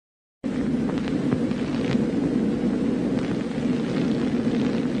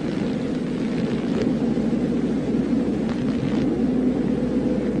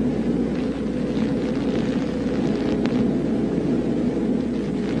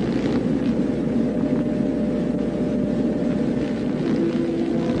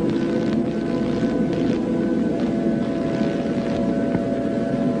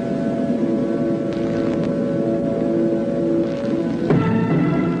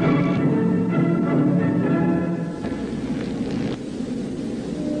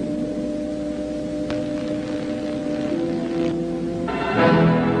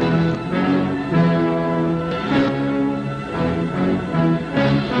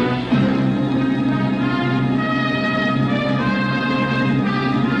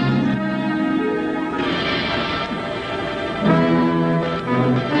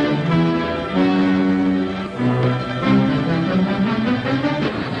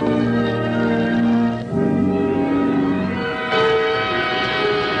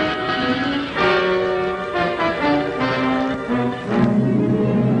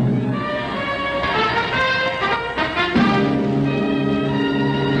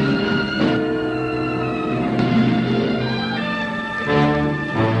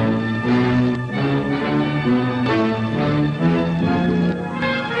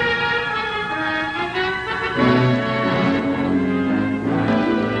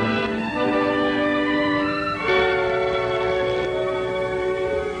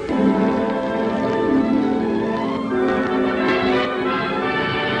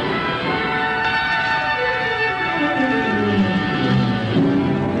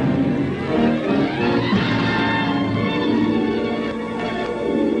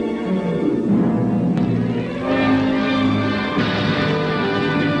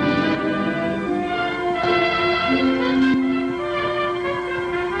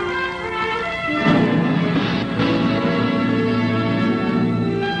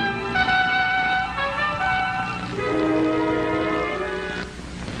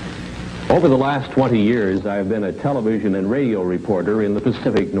Over the last 20 years, I've been a television and radio reporter in the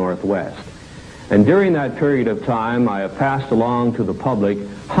Pacific Northwest. And during that period of time, I have passed along to the public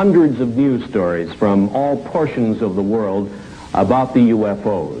hundreds of news stories from all portions of the world about the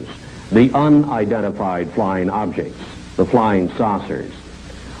UFOs, the unidentified flying objects, the flying saucers.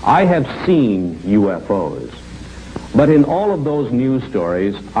 I have seen UFOs, but in all of those news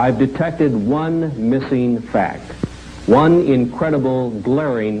stories, I've detected one missing fact, one incredible,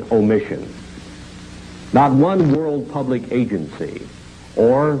 glaring omission. Not one world public agency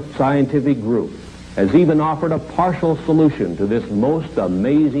or scientific group has even offered a partial solution to this most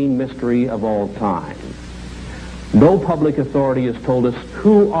amazing mystery of all time. No public authority has told us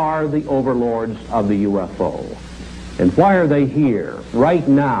who are the overlords of the UFO, and why are they here, right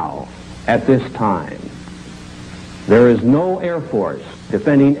now, at this time. There is no Air Force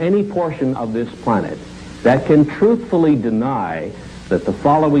defending any portion of this planet that can truthfully deny that the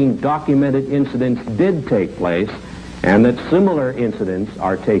following documented incidents did take place, and that similar incidents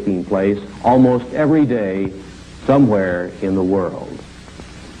are taking place almost every day somewhere in the world.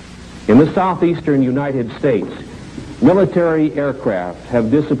 In the southeastern United States, military aircraft have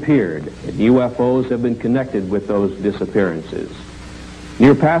disappeared, and UFOs have been connected with those disappearances.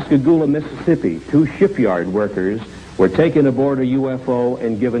 Near Pascagoula, Mississippi, 2 shipyard workers were taken aboard a UFO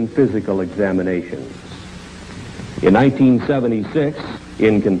and given physical examinations. In 1976,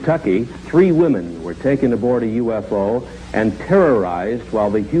 in Kentucky, 3 women were taken aboard a UFO and terrorized while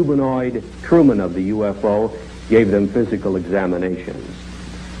the humanoid crewman of the UFO gave them physical examinations.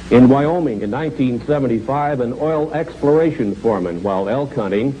 In Wyoming, in 1975, an oil exploration foreman, while elk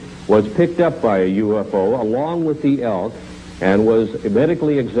hunting, was picked up by a UFO along with the elk and was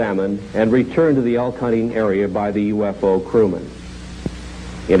medically examined and returned to the elk hunting area by the UFO crewman.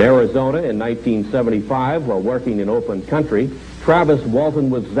 In Arizona, in 1975, while working in open country, Travis Walton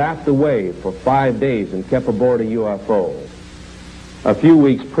was zapped away for 5 days and kept aboard a UFO. A few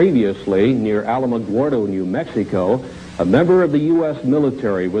weeks previously, near Alamogordo, New Mexico, a member of the U.S.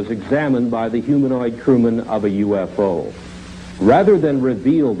 military was examined by the humanoid crewman of a UFO. Rather than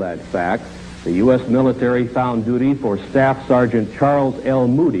reveal that fact, the U.S. military found duty for Staff Sergeant Charles L.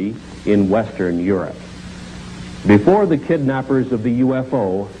 Moody in Western Europe. Before the kidnappers of the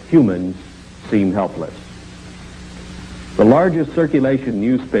UFO, humans seem helpless. The largest circulation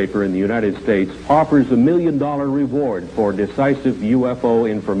newspaper in the United States offers $1 million reward for decisive UFO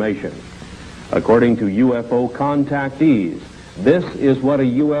information. According to UFO contactees, this is what a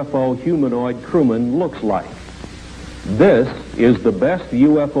UFO humanoid crewman looks like. This is the best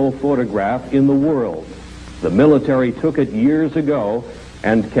UFO photograph in the world. The military took it years ago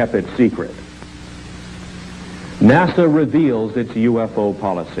and kept it secret. NASA reveals its UFO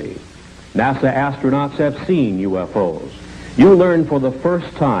policy. NASA astronauts have seen UFOs. You learn for the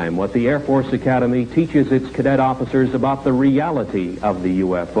first time what the Air Force Academy teaches its cadet officers about the reality of the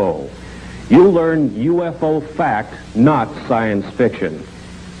UFO. You learn UFO fact, not science fiction.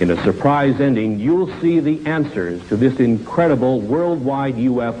 In a surprise ending, you'll see the answers to this incredible worldwide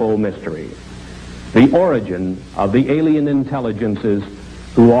UFO mystery. The origin of the alien intelligences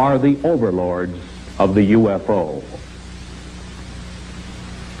who are the overlords of the UFO.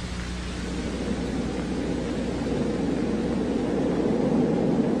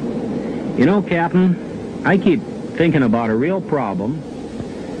 You know, Captain, I keep thinking about a real problem,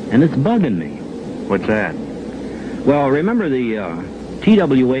 and it's bugging me. What's that? Well, remember the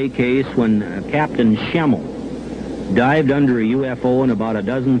TWA case when Captain Schemmel dived under a UFO and about a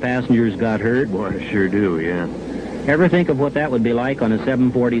dozen passengers got hurt? Boy, I sure do, yeah. Ever think of what that would be like on a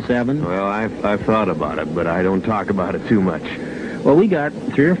 747? Well, I've thought about it, but I don't talk about it too much. Well, we got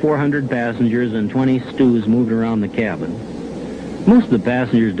 300 or 400 passengers and 20 stews moved around the cabin. Most of the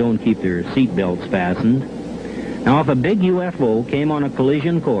passengers don't keep their seat belts fastened. Now, if a big UFO came on a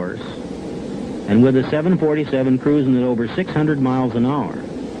collision course, and with a 747 cruising at over 600 miles an hour,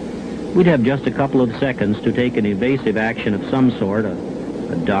 we'd have just a couple of seconds to take an evasive action of some sort, a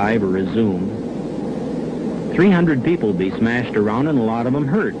dive or a zoom. 300 people would be smashed around and a lot of them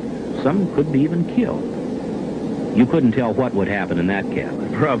hurt. Some could be even killed. You couldn't tell what would happen in that cabin.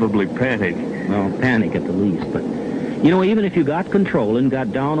 Probably panic. Well, panic at the least, but you know, even if you got control and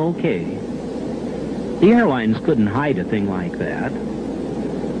got down okay, the airlines couldn't hide a thing like that.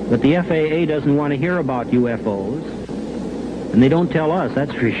 But the FAA doesn't want to hear about UFOs, and they don't tell us,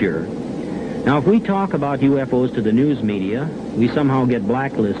 that's for sure. Now, if we talk about UFOs to the news media, we somehow get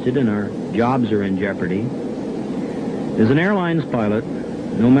blacklisted and our jobs are in jeopardy. As an airlines pilot,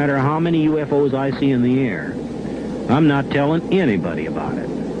 no matter how many UFOs I see in the air, I'm not telling anybody about it.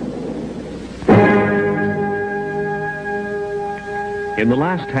 In the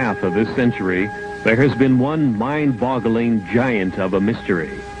last half of this century, there has been one mind-boggling giant of a mystery,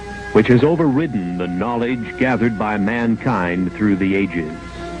 which has overridden the knowledge gathered by mankind through the ages.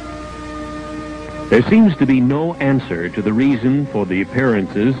 There seems to be no answer to the reason for the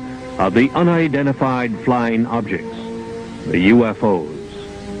appearances of the unidentified flying objects, the UFOs.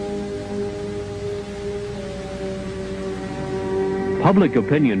 Public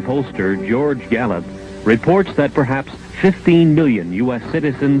opinion pollster George Gallup reports that perhaps 15 million U.S.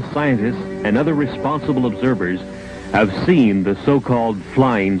 citizens, scientists, and other responsible observers have seen the so-called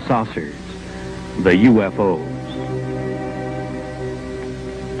flying saucers, the UFOs.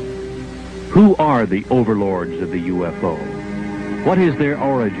 Who are the overlords of the UFO? What is their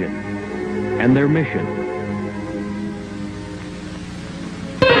origin and their mission?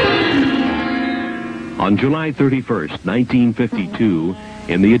 On July 31st, 1952,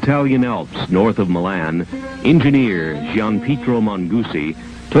 in the Italian Alps north of Milan, engineer Gianpietro Mongusi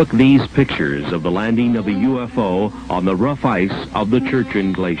took these pictures of the landing of a UFO on the rough ice of the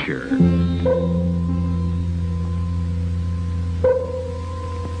Churchen Glacier.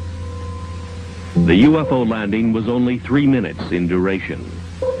 The UFO landing was only 3 minutes in duration.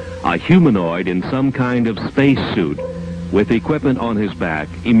 A humanoid in some kind of spacesuit with equipment on his back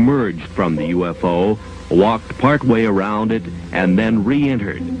emerged from the UFO, walked partway around it, and then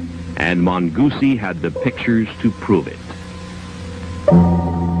re-entered, and Mongusi had the pictures to prove it.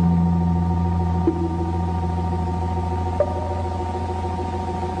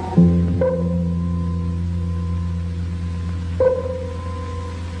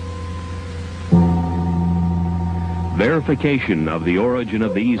 Verification of the origin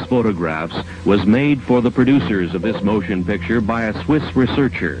of these photographs was made for the producers of this motion picture by a Swiss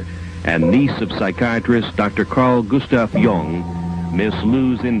researcher and niece of psychiatrist Dr. Carl Gustav Jung, Miss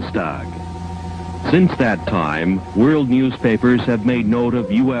Lou Zinstag. Since that time, world newspapers have made note of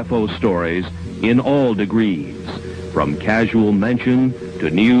UFO stories in all degrees, from casual mention to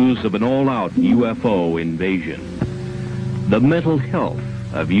news of an all-out UFO invasion. The mental health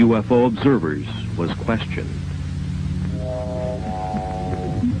of UFO observers was questioned.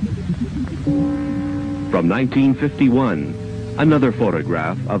 From 1951, another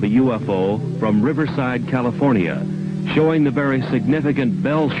photograph of a UFO from Riverside, California, showing the very significant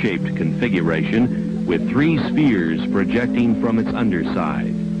bell-shaped configuration with 3 spheres projecting from its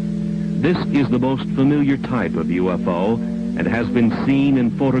underside. This is the most familiar type of UFO and has been seen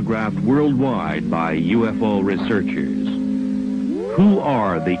and photographed worldwide by UFO researchers. Who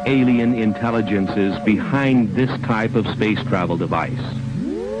are the alien intelligences behind this type of space travel device?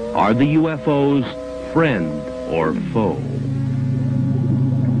 Are the UFOs friend or foe?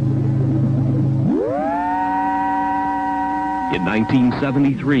 In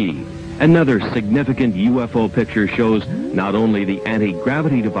 1973, another significant UFO picture shows not only the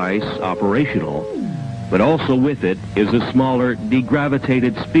anti-gravity device operational, but also with it is a smaller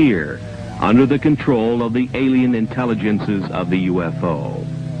degravitated sphere under the control of the alien intelligences of the UFO.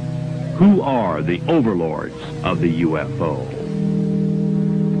 Who are the overlords of the UFO?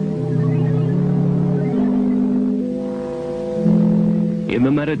 In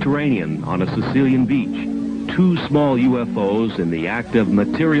the Mediterranean, on a Sicilian beach, 2 small UFOs in the act of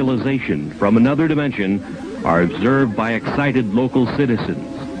materialization from another dimension are observed by excited local citizens.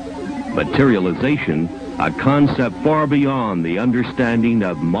 Materialization, a concept far beyond the understanding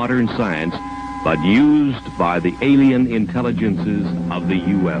of modern science, but used by the alien intelligences of the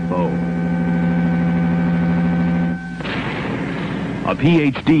UFO. A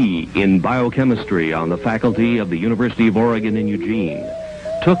PhD in biochemistry on the faculty of the University of Oregon in Eugene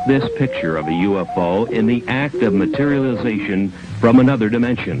took this picture of a UFO in the act of materialization from another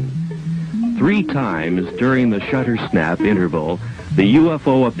dimension. 3 times during the shutter snap interval, the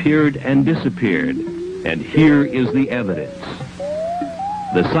UFO appeared and disappeared, and here is the evidence.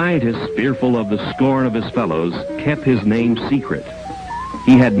 The scientist, fearful of the scorn of his fellows, kept his name secret.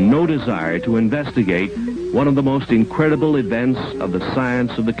 He had no desire to investigate one of the most incredible events of the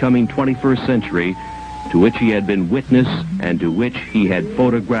science of the coming 21st century, to which he had been witness and to which he had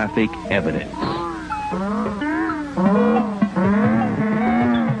photographic evidence.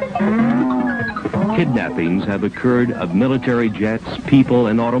 Kidnappings have occurred of military jets, people,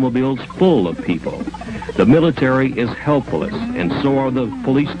 and automobiles full of people. The military is helpless, and so are the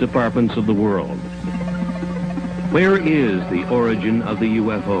police departments of the world. Where is the origin of the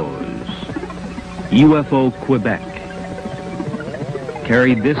UFOs? UFO Quebec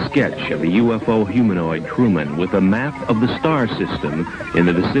carried this sketch of a UFO humanoid crewman with a map of the star system in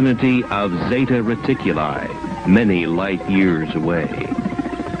the vicinity of Zeta Reticuli, many light years away.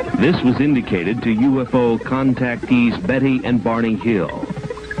 This was indicated to UFO contactees Betty and Barney Hill.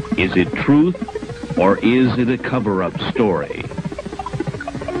 Is it truth, or is it a cover-up story?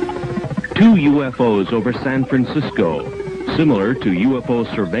 2 UFOs over San Francisco, similar to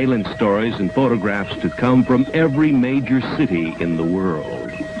UFO surveillance stories and photographs to come from every major city in the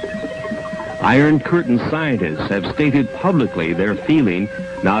world. Iron Curtain scientists have stated publicly their feeling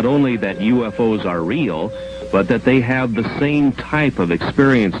not only that UFOs are real, but that they have the same type of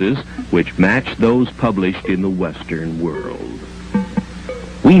experiences which match those published in the Western world.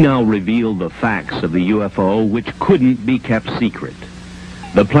 We now reveal the facts of the UFO which couldn't be kept secret.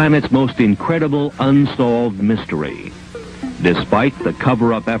 The planet's most incredible unsolved mystery. Despite the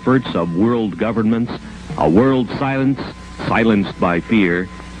cover-up efforts of world governments, a world silenced by fear,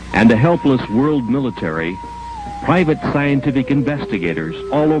 and a helpless world military, private scientific investigators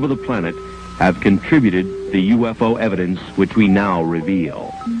all over the planet have contributed the UFO evidence which we now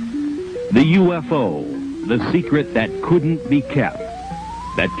reveal. The UFO, the secret that couldn't be kept,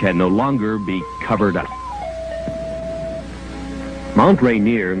 that can no longer be covered up. Mount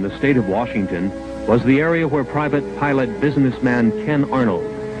Rainier in the state of Washington was the area where private pilot businessman Ken Arnold,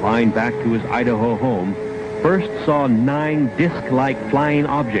 flying back to his Idaho home, first saw 9 disc-like flying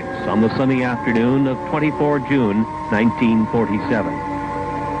objects on the sunny afternoon of 24 June 1947.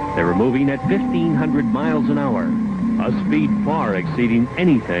 They were moving at 1,500 miles an hour, a speed far exceeding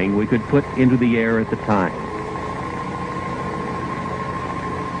anything we could put into the air at the time.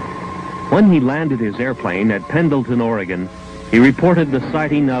 When he landed his airplane at Pendleton, Oregon, he reported the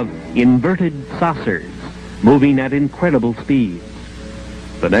sighting of inverted saucers moving at incredible speeds.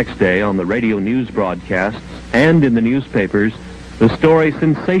 The next day on the radio news broadcasts and in the newspapers, the story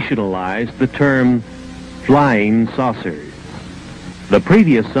sensationalized the term flying saucers. The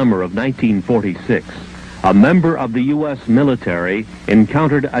previous summer of 1946, a member of the U.S. military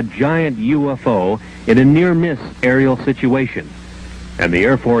encountered a giant UFO in a near-miss aerial situation, and the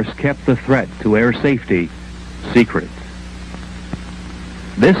Air Force kept the threat to air safety secret.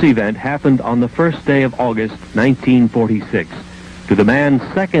 This event happened on the first day of August 1946 to the man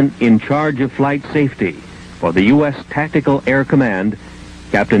second in charge of flight safety for the U.S. Tactical Air Command,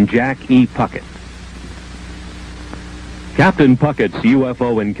 Captain Jack E. Puckett. Captain Puckett's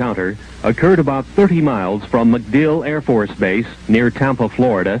UFO encounter occurred about 30 miles from MacDill Air Force Base near Tampa,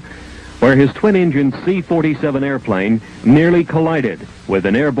 Florida, where his twin-engine C-47 airplane nearly collided with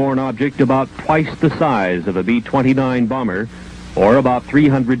an airborne object about twice the size of a B-29 bomber, or about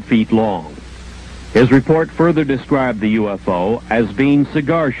 300 feet long. His report further described the UFO as being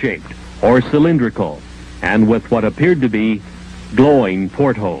cigar-shaped or cylindrical, and with what appeared to be glowing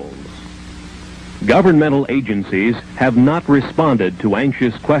portholes. Governmental agencies have not responded to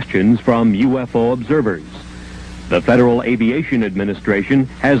anxious questions from UFO observers. The Federal Aviation Administration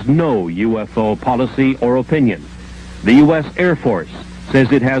has no UFO policy or opinion. The U.S. Air Force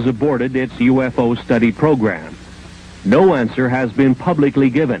says it has aborted its UFO study program. No answer has been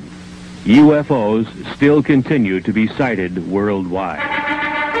publicly given. UFOs still continue to be sighted worldwide.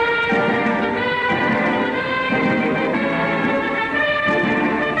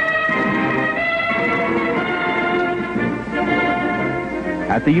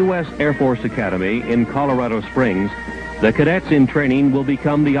 At the U.S. Air Force Academy in Colorado Springs, the cadets in training will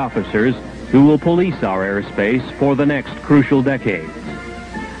become the officers who will police our airspace for the next crucial decades.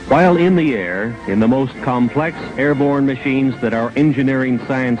 While in the air, in the most complex airborne machines that our engineering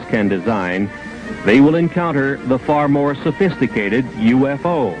science can design, they will encounter the far more sophisticated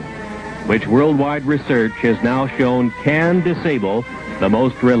UFO, which worldwide research has now shown can disable the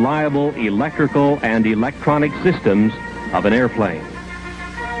most reliable electrical and electronic systems of an airplane.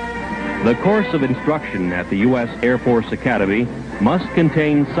 The course of instruction at the U.S. Air Force Academy must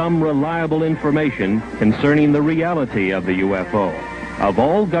contain some reliable information concerning the reality of the UFO. Of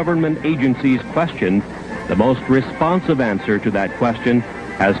all government agencies questioned, the most responsive answer to that question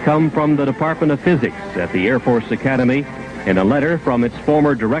has come from the Department of Physics at the Air Force Academy in a letter from its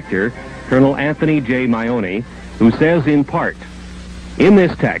former director, Colonel Anthony J. Maione, who says in part, "In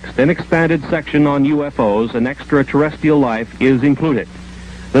this text, an expanded section on UFOs and extraterrestrial life is included.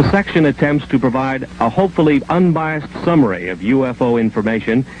 The section attempts to provide a hopefully unbiased summary of UFO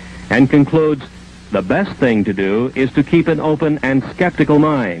information and concludes, the best thing to do is to keep an open and skeptical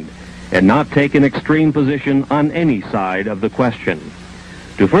mind and not take an extreme position on any side of the question."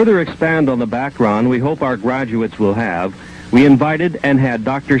 To further expand on the background we hope our graduates will have, we invited and had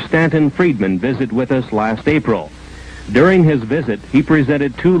Dr. Stanton Friedman visit with us last April. During his visit, he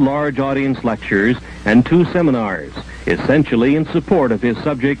presented 2 large audience lectures and 2 seminars, essentially in support of his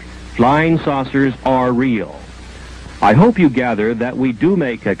subject, Flying Saucers Are Real. I hope you gather that we do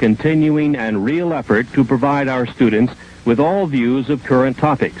make a continuing and real effort to provide our students with all views of current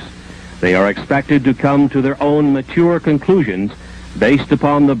topics. They are expected to come to their own mature conclusions based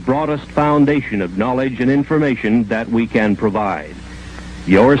upon the broadest foundation of knowledge and information that we can provide.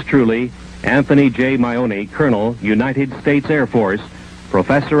 Yours truly, Anthony J. Maione, Colonel, United States Air Force,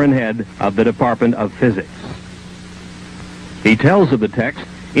 Professor and Head of the Department of Physics. He tells of the text,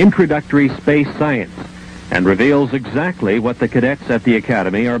 Introductory Space Science, and reveals exactly what the cadets at the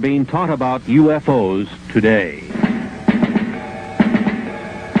Academy are being taught about UFOs today.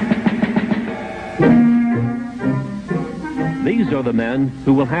 These are the men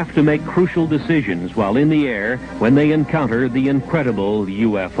who will have to make crucial decisions while in the air when they encounter the incredible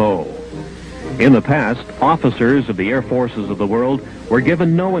UFO. In the past, officers of the air forces of the world were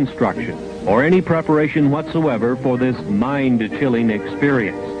given no instruction or any preparation whatsoever for this mind-chilling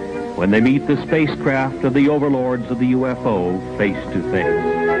experience when they meet the spacecraft of the overlords of the UFO face to face.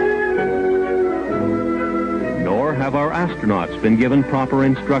 Nor have our astronauts been given proper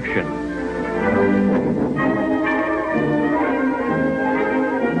instruction.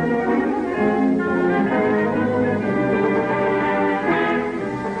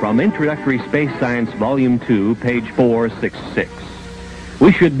 From Introductory Space Science, Volume 2, page 466.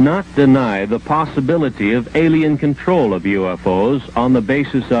 We should not deny the possibility of alien control of UFOs on the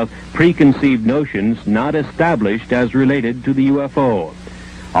basis of preconceived notions not established as related to the UFO.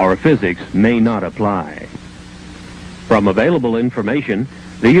 Our physics may not apply. From available information,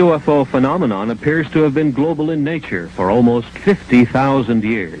 the UFO phenomenon appears to have been global in nature for almost 50,000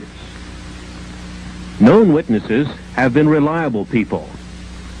 years. Known witnesses have been reliable people.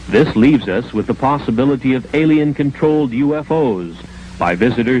 This leaves us with the possibility of alien-controlled UFOs by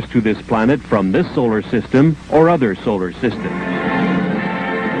visitors to this planet from this solar system or other solar systems.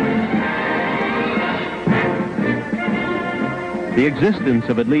 The existence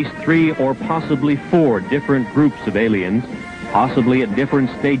of at least 3 or possibly 4 different groups of aliens, possibly at different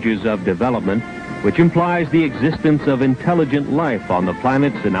stages of development, which implies the existence of intelligent life on the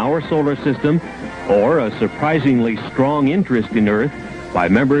planets in our solar system, or a surprisingly strong interest in Earth by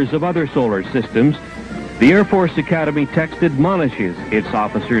members of other solar systems, the Air Force Academy text admonishes its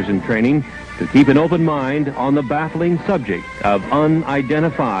officers in training to keep an open mind on the baffling subject of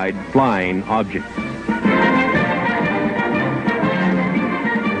unidentified flying objects.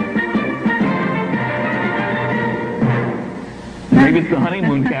 Maybe it's the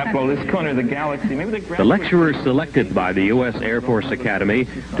honeymoon capital of this corner of the galaxy. Maybe the lecturer selected by the U.S. Air Force Academy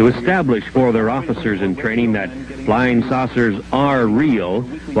to establish for their officers in training that flying saucers are real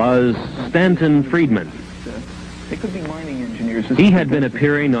was Stanton Friedman. They could be mining engineers. He had been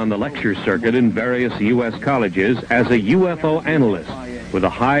appearing on the lecture circuit in various U.S. colleges as a UFO analyst with a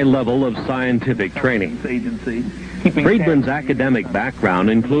high level of scientific training. Friedman's academic background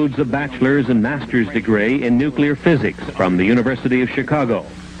includes a bachelor's and master's degree in nuclear physics from the University of Chicago.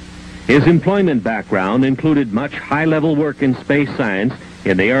 His employment background included much high-level work in space science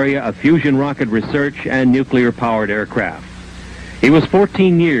in the area of fusion rocket research and nuclear-powered aircraft. He was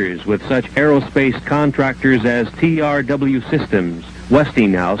 14 years with such aerospace contractors as TRW Systems,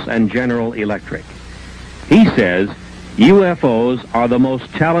 Westinghouse, and General Electric. He says, UFOs are the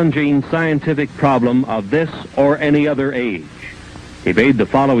most challenging scientific problem of this or any other age. He made the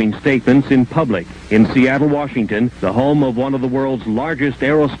following statements in public in Seattle, Washington, the home of one of the world's largest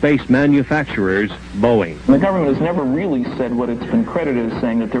aerospace manufacturers, Boeing. The government has never really said what it's been credited as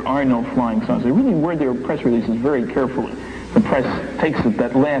saying, that there are no flying saucers. They really word their press releases very carefully. The press takes it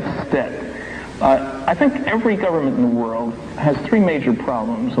that last step. I think every government in the world has 3 major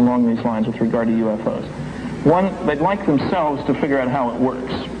problems along these lines with regard to UFOs. One, they'd like themselves to figure out how it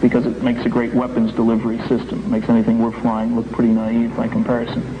works, because it makes a great weapons delivery system. It makes anything we're flying look pretty naive by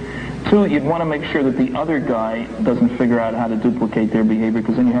comparison. 2, you'd want to make sure that the other guy doesn't figure out how to duplicate their behavior,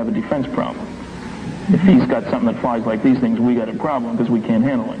 because then you have a defense problem. If he's got something that flies like these things, we got a problem because we can't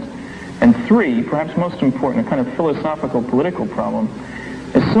handle it. And 3, perhaps most important, a kind of philosophical political problem.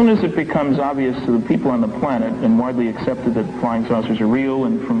 As soon as it becomes obvious to the people on the planet and widely accepted that flying saucers are real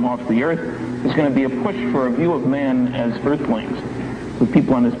and from off the Earth, there's going to be a push for a view of man as Earthlings, the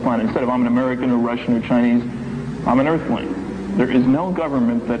people on this planet. Instead of I'm an American or Russian or Chinese, I'm an Earthling. There is no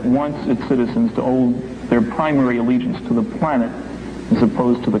government that wants its citizens to owe their primary allegiance to the planet as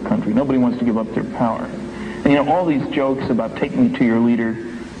opposed to the country. Nobody wants to give up their power. And you know, all these jokes about take me to your leader,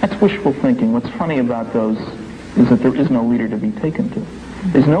 that's wishful thinking. What's funny about those is that there is no leader to be taken to.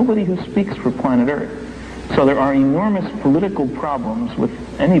 There's nobody who speaks for planet Earth. So there are enormous political problems with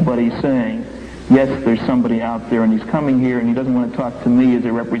anybody saying, yes, there's somebody out there and he's coming here and he doesn't want to talk to me as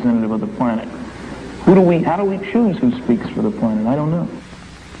a representative of the planet. How do we choose who speaks for the planet? I don't know.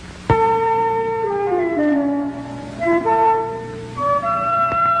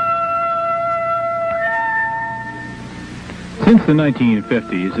 Since the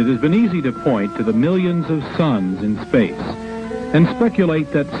 1950s, it has been easy to point to the millions of suns in space and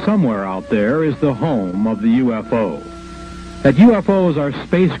speculate that somewhere out there is the home of the UFO. That UFOs are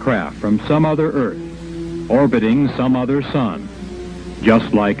spacecraft from some other Earth, orbiting some other sun,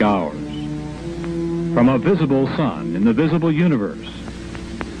 just like ours. From a visible sun in the visible universe.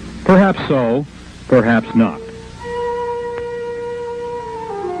 Perhaps so, perhaps not.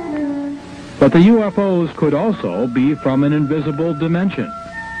 But the UFOs could also be from an invisible dimension,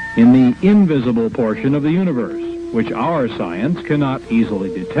 in the invisible portion of the universe, which our science cannot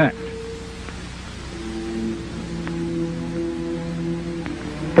easily detect.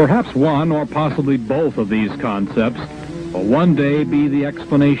 Perhaps one or possibly both of these concepts will one day be the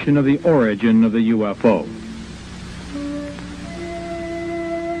explanation of the origin of the UFO.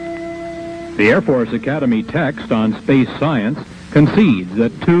 The Air Force Academy text on space science concedes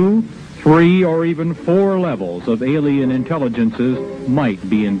that 2, 3, or even 4 levels of alien intelligences might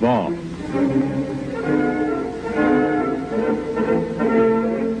be involved.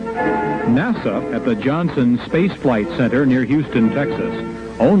 NASA at the Johnson Space Flight Center near Houston, Texas,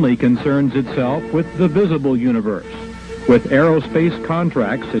 only concerns itself with the visible universe, with aerospace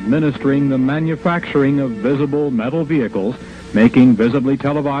contracts administering the manufacturing of visible metal vehicles, making visibly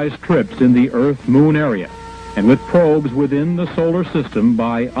televised trips in the Earth-Moon area, and with probes within the solar system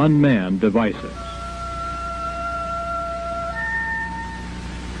by unmanned devices.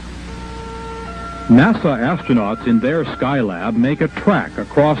 NASA astronauts in their Skylab make a track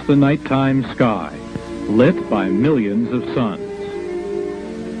across the nighttime sky, lit by millions of suns.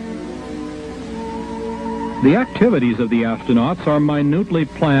 The activities of the astronauts are minutely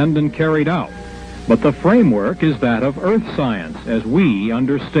planned and carried out, but the framework is that of Earth science as we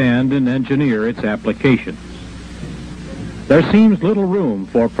understand and engineer its applications. There seems little room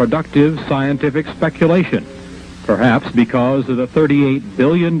for productive scientific speculation, perhaps because of the $38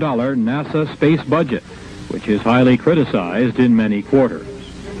 billion NASA space budget, which is highly criticized in many quarters.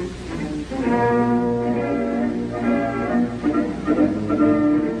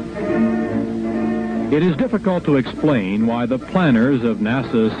 It is difficult to explain why the planners of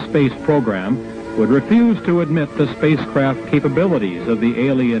NASA's space program would refuse to admit the spacecraft capabilities of the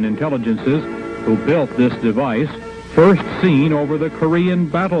alien intelligences who built this device, first seen over the Korean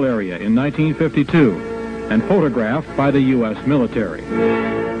battle area in 1952 and photographed by the U.S. military.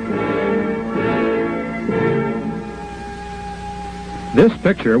 This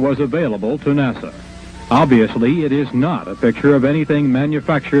picture was available to NASA. Obviously, it is not a picture of anything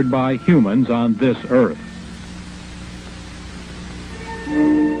manufactured by humans on this Earth.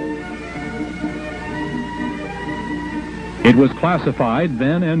 It was classified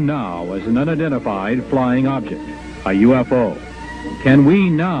then and now as an unidentified flying object, a UFO. Can we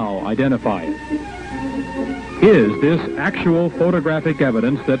now identify it? Is this actual photographic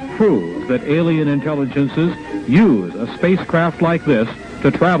evidence that proves that alien intelligences use a spacecraft like this to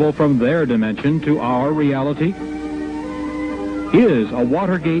travel from their dimension to our reality? Is a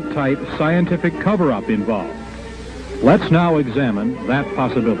Watergate-type scientific cover-up involved? Let's now examine that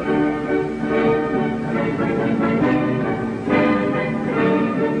possibility.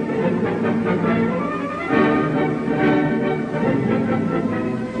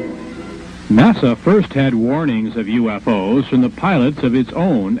 NASA first had warnings of UFOs from the pilots of its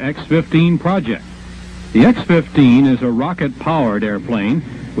own X-15 project. The X-15 is a rocket-powered airplane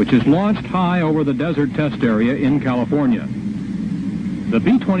which is launched high over the desert test area in California. The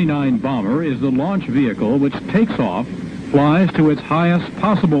B-29 bomber is the launch vehicle which takes off, flies to its highest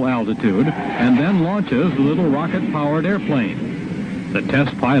possible altitude, and then launches the little rocket-powered airplane. The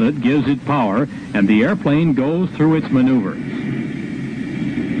test pilot gives it power, and the airplane goes through its maneuvers.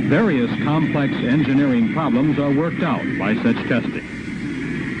 Various complex engineering problems are worked out by such testing.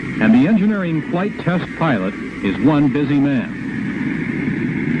 And the engineering flight test pilot is one busy man.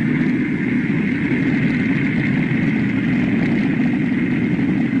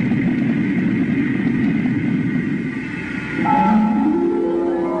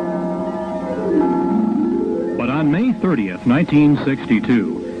 But on May 30th,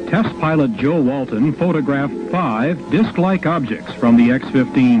 1962, test pilot Joe Walton photographed 5 disc-like objects from the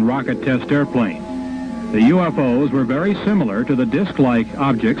X-15 rocket test airplane. The UFOs were very similar to the disc-like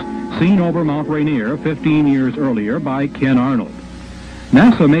objects seen over Mount Rainier 15 years earlier by Ken Arnold.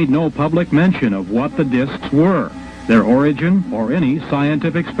 NASA made no public mention of what the discs were, their origin, or any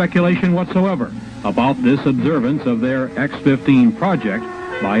scientific speculation whatsoever about this observance of their X-15 project,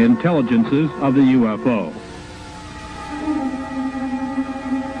 by intelligences of the UFO.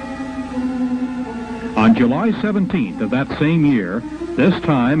 On July 17th of that same year, this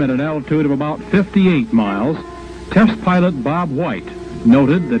time at an altitude of about 58 miles, test pilot Bob White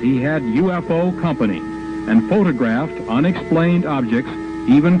noted that he had UFO company and photographed unexplained objects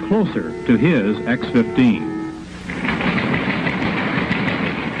even closer to his X-15.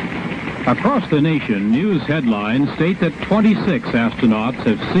 Across the nation, news headlines state that 26 astronauts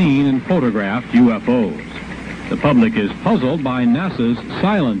have seen and photographed UFOs. The public is puzzled by NASA's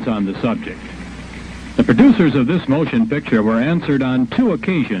silence on the subject. The producers of this motion picture were answered on 2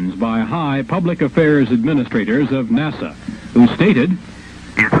 occasions by high public affairs administrators of NASA, who stated,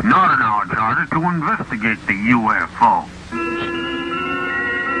 "It's not in our charter to investigate the UFO."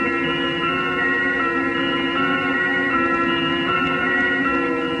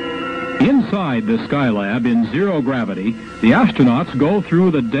 Inside the Skylab in zero gravity, the astronauts go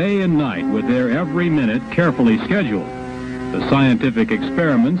through the day and night with their every minute carefully scheduled. The scientific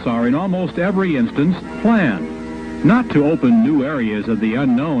experiments are in almost every instance planned, not to open new areas of the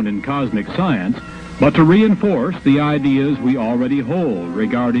unknown in cosmic science, but to reinforce the ideas we already hold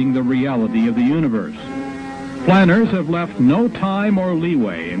regarding the reality of the universe. Planners have left no time or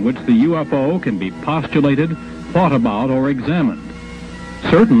leeway in which the UFO can be postulated, thought about, or examined.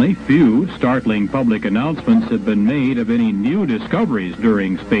 Certainly, few startling public announcements have been made of any new discoveries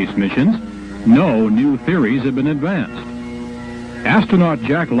during space missions. No new theories have been advanced. Astronaut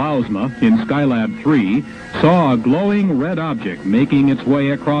Jack Lausma in Skylab 3 saw a glowing red object making its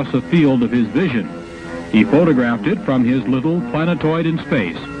way across a field of his vision. He photographed it from his little planetoid in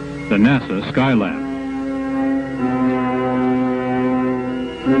space, the NASA Skylab.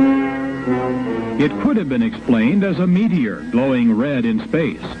 It could have been explained as a meteor glowing red in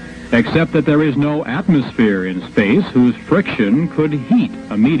space, except that there is no atmosphere in space whose friction could heat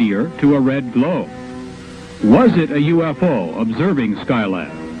a meteor to a red glow. Was it a UFO observing Skylab?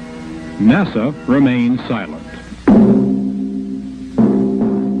 NASA remains silent.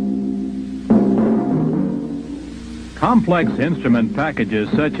 Complex instrument packages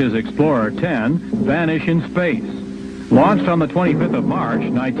such as Explorer 10 vanish in space. Launched on the 25th of March,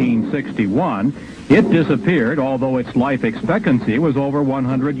 1961, it disappeared, although its life expectancy was over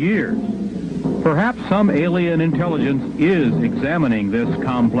 100 years. Perhaps some alien intelligence is examining this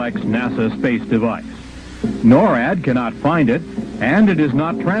complex NASA space device. NORAD cannot find it, and it is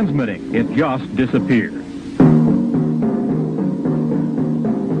not transmitting. It just disappeared.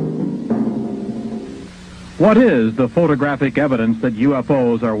 What is the photographic evidence that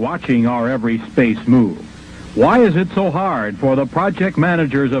UFOs are watching our every space move? Why is it so hard for the project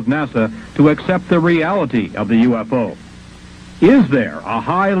managers of NASA to accept the reality of the UFO? Is there a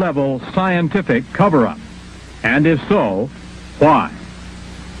high-level scientific cover-up? And if so, why?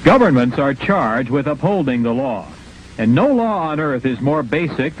 Governments are charged with upholding the law, and no law on Earth is more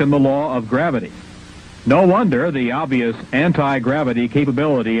basic than the law of gravity. No wonder the obvious anti-gravity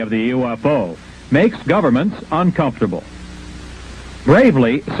capability of the UFO makes governments uncomfortable.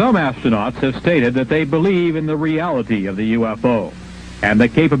 Bravely, some astronauts have stated that they believe in the reality of the UFO and the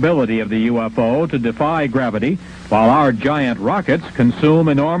capability of the UFO to defy gravity, while our giant rockets consume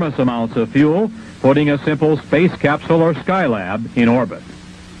enormous amounts of fuel, putting a simple space capsule or Skylab in orbit.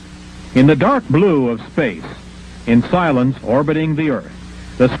 In the dark blue of space, in silence orbiting the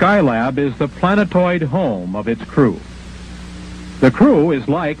Earth, the Skylab is the planetoid home of its crew. The crew is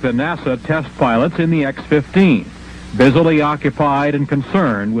like the NASA test pilots in the X-15, busily occupied and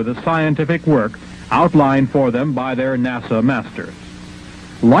concerned with the scientific work outlined for them by their NASA masters.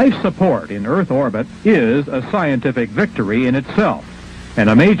 Life support in Earth orbit is a scientific victory in itself and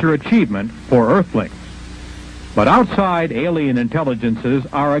a major achievement for Earthlings. But outside alien intelligences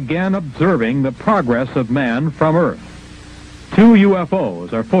are again observing the progress of man from Earth. 2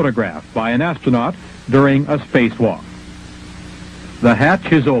 UFOs are photographed by an astronaut during a spacewalk. The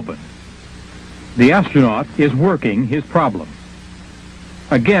hatch is open. The astronaut is working his problem.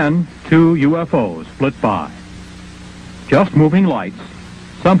 Again, 2 UFOs flit by. Just moving lights,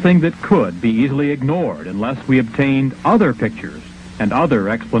 something that could be easily ignored unless we obtained other pictures and other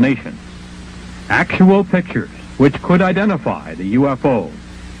explanations. Actual pictures which could identify the UFO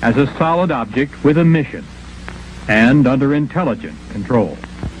as a solid object with a mission and under intelligent control.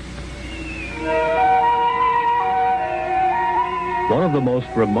 One of the most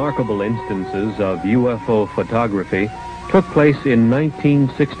remarkable instances of UFO photography took place in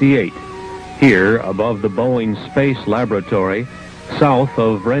 1968, here above the Boeing Space Laboratory, south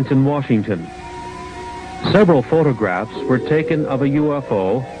of Renton, Washington. Several photographs were taken of a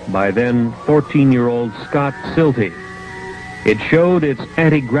UFO by then 14-year-old Scott Silty. It showed its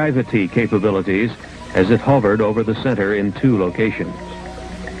anti-gravity capabilities as it hovered over the center in 2 locations.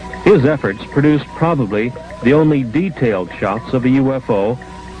 His efforts produced probably the only detailed shots of a UFO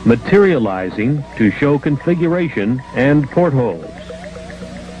materializing to show configuration and portholes.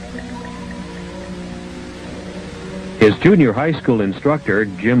 His junior high school instructor,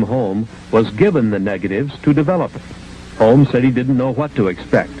 Jim Holm, was given the negatives to develop. Holm said he didn't know what to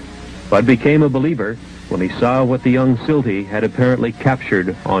expect, but became a believer when he saw what the young Silty had apparently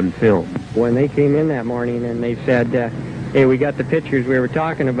captured on film. When they came in that morning and they said, hey, we got the pictures we were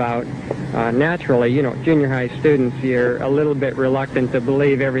talking about, naturally, you know, junior high students, you're a little bit reluctant to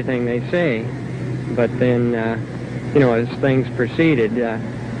believe everything they say. But then, you know, as things proceeded,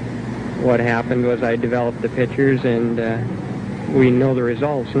 what happened was I developed the pictures, and we know the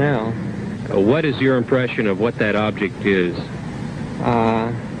results now. What is your impression of what that object is?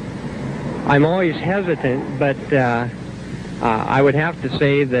 I'm always hesitant, but I would have to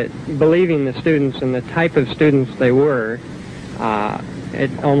say that believing the students and the type of students they were,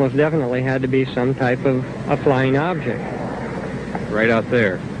 it almost definitely had to be some type of a flying object. Right out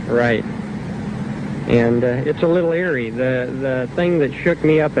there. Right. And it's a little eerie. The thing that shook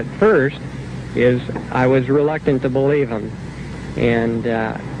me up at first is I was reluctant to believe them. And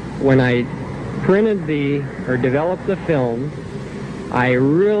when I printed or developed the film, I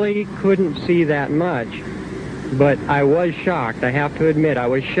really couldn't see that much. But I was shocked. I have to admit, I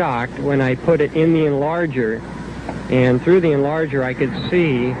was shocked when I put it in the enlarger. And through the enlarger, I could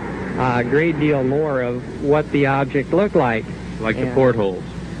see a great deal more of what the object looked like. Like the portholes.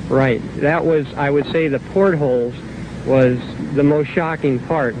 Right. That was, I would say, the portholes was the most shocking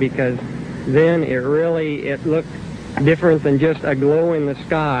part, because then it looked different than just a glow in the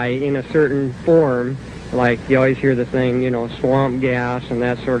sky in a certain form, like you always hear the thing, you know, swamp gas and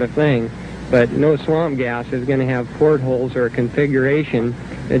that sort of thing. But no swamp gas is going to have portholes or a configuration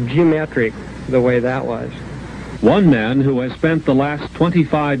geometric the way that was. One man who has spent the last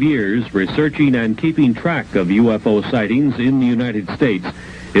 25 years researching and keeping track of UFO sightings in the United States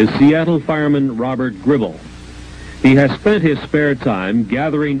is Seattle fireman Robert Gribble. He has spent his spare time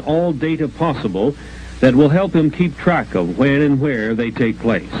gathering all data possible that will help him keep track of when and where they take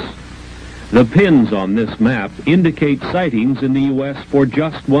place. The pins on this map indicate sightings in the U.S. for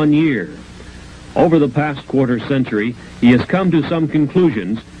just 1 year. Over the past quarter century, he has come to some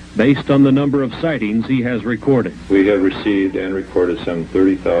conclusions based on the number of sightings he has recorded. We have received and recorded some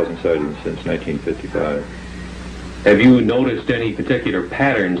 30,000 sightings since 1955. Have you noticed any particular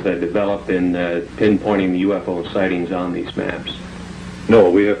patterns that develop in pinpointing the UFO sightings on these maps? No,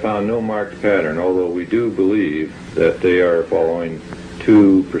 we have found no marked pattern, although we do believe that they are following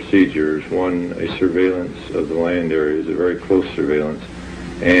 2 procedures. One, a surveillance of the land areas, a very close surveillance,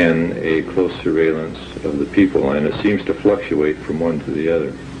 and a close surveillance of the people, and it seems to fluctuate from one to the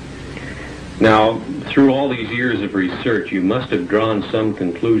other. Now, through all these years of research, you must have drawn some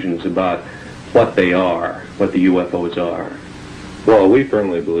conclusions about what they are, what the UFOs are. Well, we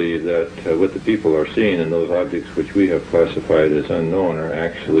firmly believe that what the people are seeing and those objects which we have classified as unknown are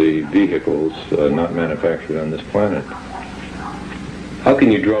actually vehicles not manufactured on this planet. How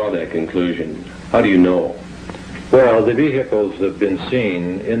can you draw that conclusion? How do you know? Well, the vehicles have been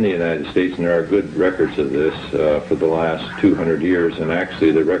seen in the United States, and there are good records of this for the last 200 years, and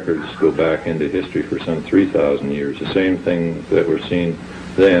actually the records go back into history for some 3,000 years. The same things that were seen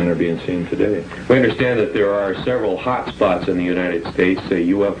then are being seen today. We understand that there are several hot spots in the United States,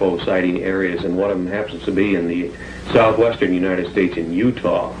 UFO sighting areas, and one of them happens to be in the southwestern United States in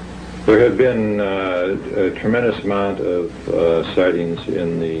Utah. There have been a tremendous amount of sightings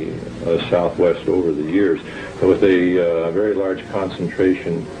in the southwest over the years, with a very large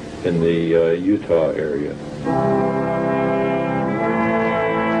concentration in the Utah area.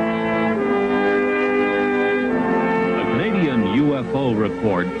 The Canadian UFO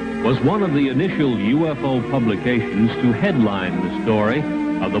Report was one of the initial UFO publications to headline the story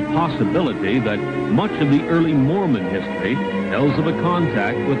of the possibility that much of the early Mormon history tells of a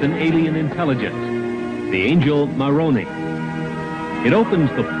contact with an alien intelligence, the angel Moroni. It opens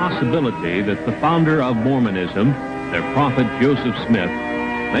the possibility that the founder of Mormonism, their prophet Joseph Smith,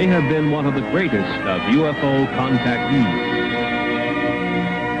 may have been one of the greatest of UFO contactees.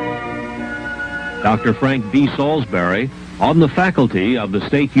 Dr. Frank D. Salisbury, on the faculty of the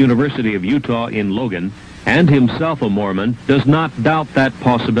State University of Utah in Logan, and himself a Mormon, does not doubt that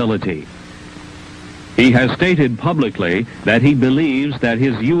possibility. He has stated publicly that he believes that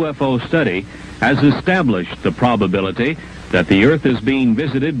his UFO study has established the probability that the Earth is being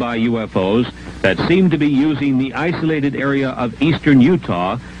visited by UFOs that seem to be using the isolated area of eastern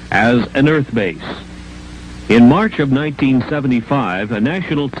Utah as an Earth base. In March of 1975, a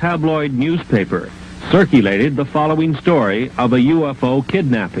national tabloid newspaper circulated the following story of a UFO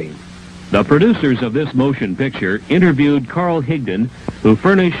kidnapping. The producers of this motion picture interviewed Carl Higdon, who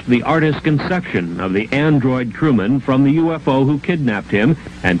furnished the artist's conception of the android crewman from the UFO who kidnapped him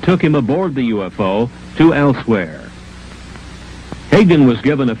and took him aboard the UFO to elsewhere. Higdon was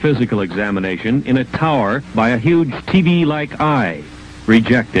given a physical examination in a tower by a huge TV-like eye,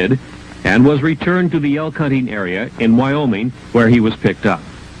 rejected, and was returned to the elk hunting area in Wyoming, where he was picked up.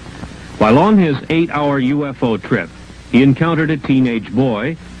 While on his 8-hour UFO trip, he encountered a teenage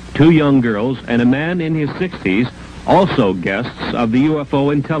boy, 2 young girls, and a man in his 60s, also guests of the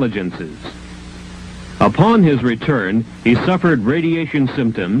UFO intelligences. Upon his return, he suffered radiation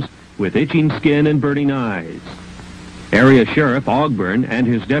symptoms with itching skin and burning eyes. Area Sheriff Ogburn and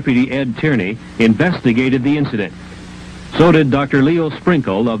his deputy Ed Tierney investigated the incident. So did Dr. Leo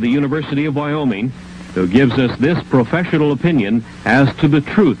Sprinkle of the University of Wyoming, who gives us this professional opinion as to the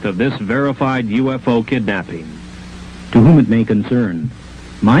truth of this verified UFO kidnapping. To whom it may concern,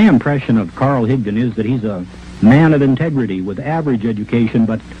 my impression of Carl Higdon is that he's a man of integrity with average education,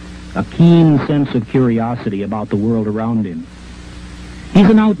 but a keen sense of curiosity about the world around him. He's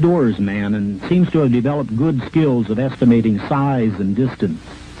an outdoors man and seems to have developed good skills of estimating size and distance.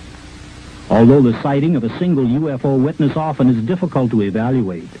 Although the sighting of a single UFO witness often is difficult to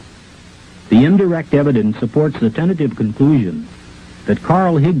evaluate, the indirect evidence supports the tentative conclusion that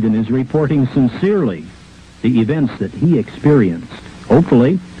Carl Higdon is reporting sincerely the events that he experienced.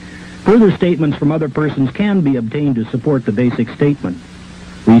 Hopefully, further statements from other persons can be obtained to support the basic statement.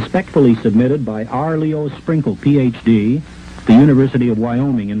 Respectfully submitted by R. Leo Sprinkle, Ph.D., the University of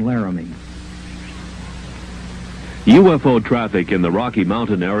Wyoming in Laramie. UFO traffic in the Rocky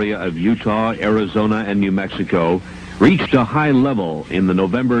Mountain area of Utah, Arizona, and New Mexico reached a high level in the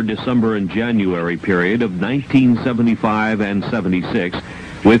November, December, and January period of 1975 and 76,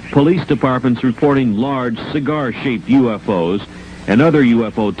 with police departments reporting large cigar-shaped UFOs and other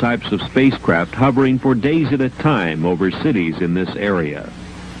UFO types of spacecraft hovering for days at a time over cities in this area.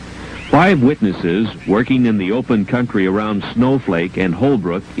 5 witnesses working in the open country around Snowflake and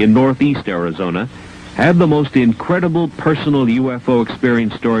Holbrook in northeast Arizona had the most incredible personal UFO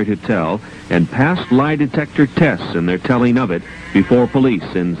experience story to tell and passed lie detector tests in their telling of it before police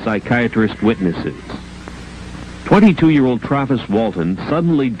and psychiatrist witnesses. 22-year-old Travis Walton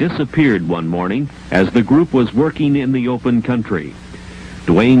suddenly disappeared one morning as the group was working in the open country.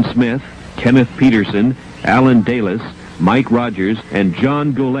 Dwayne Smith, Kenneth Peterson, Alan Dalis, Mike Rogers, and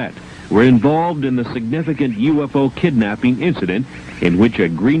John Golette were involved in the significant UFO kidnapping incident in which a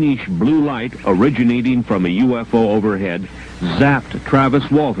greenish blue light originating from a UFO overhead zapped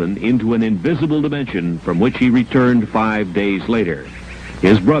Travis Walton into an invisible dimension from which he returned 5 days later.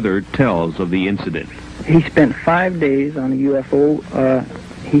 His brother tells of the incident. He spent 5 days on a UFO,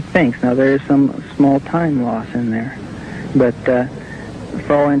 he thinks. Now, there is some small time loss in there. But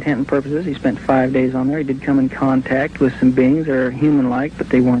for all intent and purposes, he spent 5 days on there. He did come in contact with some beings that are human-like, but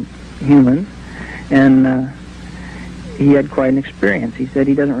they weren't human. And he had quite an experience. He said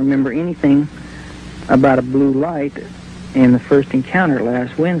he doesn't remember anything about a blue light in the first encounter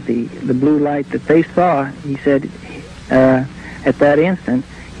last Wednesday. The blue light that they saw, he said, at that instant,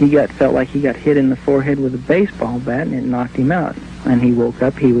 felt like he got hit in the forehead with a baseball bat, and it knocked him out. And he woke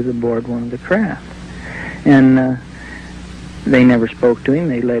up, he was aboard one of the craft. And they never spoke to him.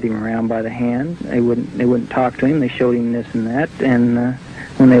 They led him around by the hand. They wouldn't talk to him. They showed him this and that. And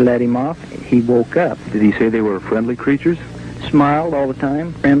when they let him off, he woke up. Did he say they were friendly creatures? Smiled all the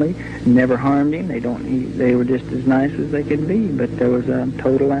time, friendly, never harmed him. They were just as nice as they could be, but there was a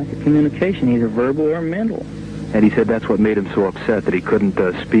total lack of communication, either verbal or mental. And he said that's what made him so upset, that he couldn't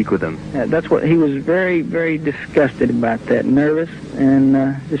speak with them. That's what he was very, very disgusted about that, nervous,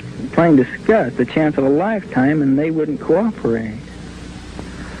 and just plain disgust, the chance of a lifetime, and they wouldn't cooperate.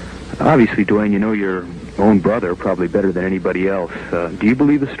 Obviously, Dwayne, you know your own brother probably better than anybody else. Do you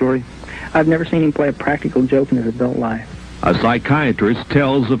believe the story? I've never seen him play a practical joke in his adult life. A psychiatrist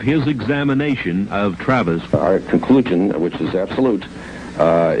tells of his examination of Travis. Our conclusion, which is absolute,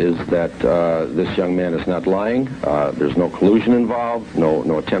 is that this young man is not lying. There's no collusion involved,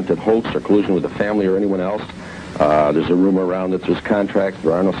 no attempted hoax or collusion with the family or anyone else. There's a rumor around that there's contracts.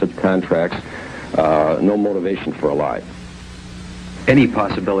 There are no such contracts. No motivation for a lie. Any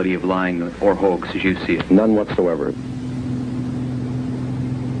possibility of lying or hoax as you see it? None whatsoever.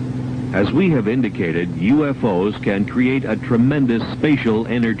 As we have indicated, UFOs can create a tremendous spatial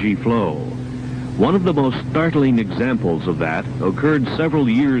energy flow. One of the most startling examples of that occurred several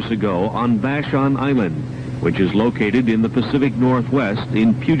years ago on Vashon Island, which is located in the Pacific Northwest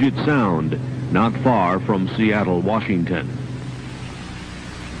in Puget Sound, not far from Seattle, Washington.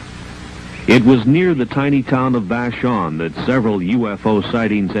 It was near the tiny town of Vashon that several UFO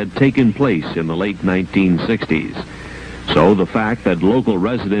sightings had taken place in the late 1960s. So the fact that local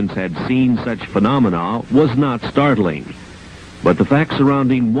residents had seen such phenomena was not startling. But the fact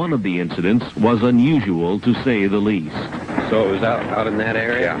surrounding one of the incidents was unusual, to say the least. So it was out in that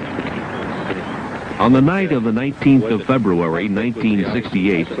area? Yeah. On the night of the 19th of February,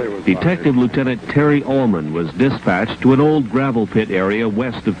 1968, Detective Lieutenant Terry Ullman was dispatched to an old gravel pit area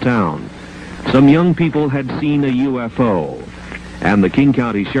west of town. Some young people had seen a UFO, and the King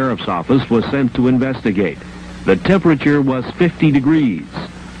County Sheriff's Office was sent to investigate. The temperature was 50 degrees.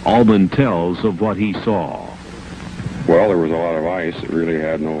 Ullman tells of what he saw. Well, there was a lot of ice. It really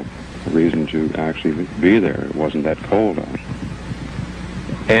had no reason to actually be there. It wasn't that cold out.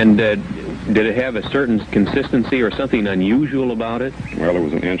 And did it have a certain consistency or something unusual about it? Well, it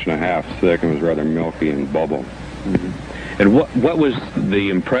was an inch and a half thick and was rather milky and bubble. Mm-hmm. And what was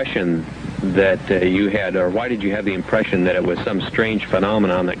the impression that you had, or why did you have the impression that it was some strange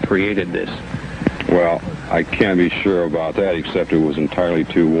phenomenon that created this? Well, I can't be sure about that, except it was entirely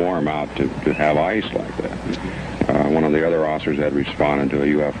too warm out to have ice like that. One of the other officers had responded to a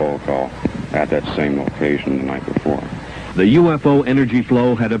UFO call at that same location the night before. The UFO energy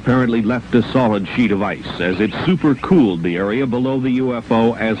flow had apparently left a solid sheet of ice as it supercooled the area below the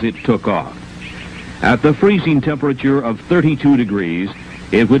UFO as it took off. At the freezing temperature of 32 degrees,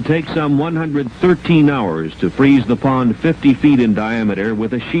 it would take some 113 hours to freeze the pond 50 feet in diameter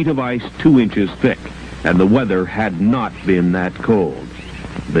with a sheet of ice 2 inches thick, and the weather had not been that cold.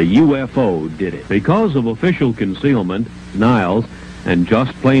 The UFO did it. Because of official concealment, denials, and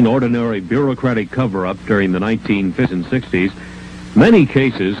just plain ordinary bureaucratic cover-up during the 1950s and 60s, many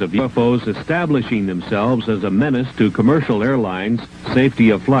cases of UFOs establishing themselves as a menace to commercial airlines' safety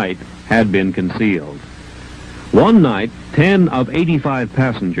of flight had been concealed. One night, 10 of 85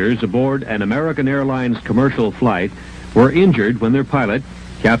 passengers aboard an American Airlines commercial flight were injured when their pilot,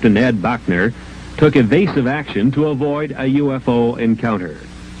 Captain Ed Bachner, took evasive action to avoid a UFO encounter.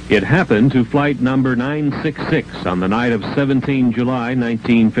 It happened to flight number 966 on the night of 17 July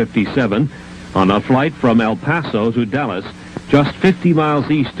 1957 on a flight from El Paso to Dallas, just 50 miles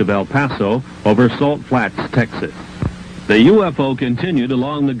east of El Paso over Salt Flats, Texas. The UFO continued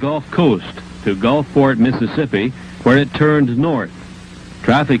along the Gulf Coast to Gulfport, Mississippi, where it turned north.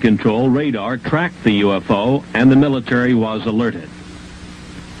 Traffic control radar tracked the UFO, and the military was alerted.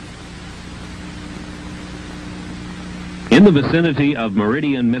 In the vicinity of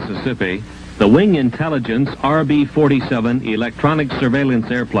Meridian, Mississippi, the Wing Intelligence RB-47 electronic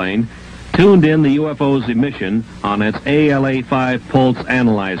surveillance airplane tuned in the UFO's emission on its ALA-5 pulse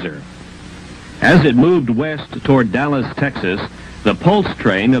analyzer. As it moved west toward Dallas, Texas, the pulse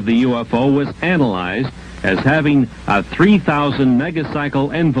train of the UFO was analyzed as having a 3,000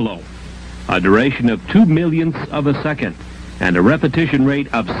 megacycle envelope, a duration of 2 millionths of a second, and a repetition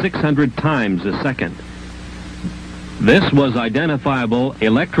rate of 600 times a second. This was identifiable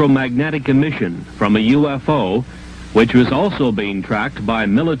electromagnetic emission from a UFO, which was also being tracked by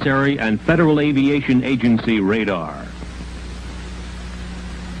military and Federal Aviation Agency radar.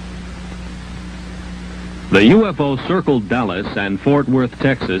 The UFO circled Dallas and Fort Worth,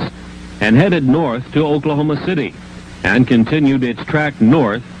 Texas, and headed north to Oklahoma City, and continued its track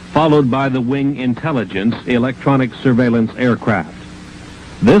north, followed by the Wing Intelligence electronic surveillance aircraft.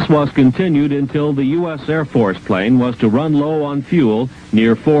 This was continued until the U.S. Air Force plane was to run low on fuel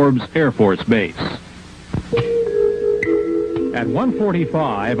near Forbes Air Force Base. At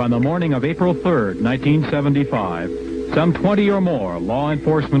 1:45 on the morning of April 3rd, 1975, some 20 or more law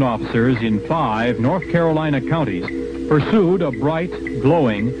enforcement officers in 5 North Carolina counties pursued a bright,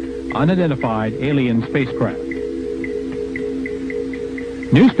 glowing, unidentified alien spacecraft.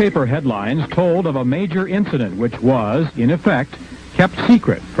 Newspaper headlines told of a major incident which was, in effect, kept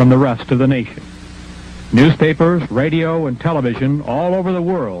secret from the rest of the nation. Newspapers, radio, and television all over the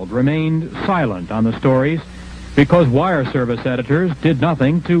world remained silent on the stories because wire service editors did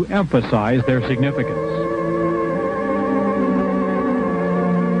nothing to emphasize their significance.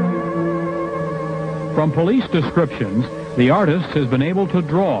 From police descriptions, the artist has been able to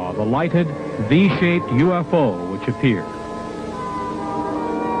draw the lighted V-shaped UFO which appeared.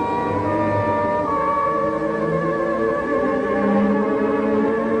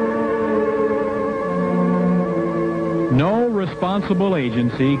 No responsible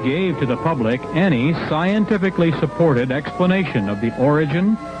agency gave to the public any scientifically supported explanation of the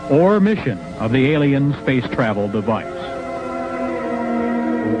origin or mission of the alien space travel device.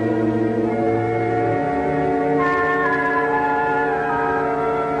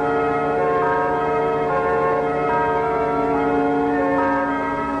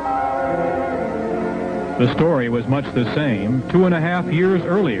 The story was much the same 2.5 years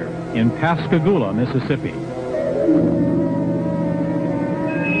earlier in Pascagoula, Mississippi.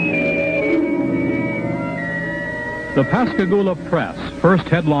 The Pascagoula Press first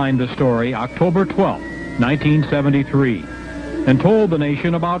headlined the story October 12, 1973, and told the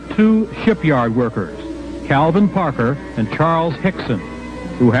nation about two shipyard workers, Calvin Parker and Charles Hickson,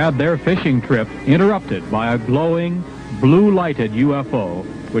 who had their fishing trip interrupted by a glowing, blue-lighted UFO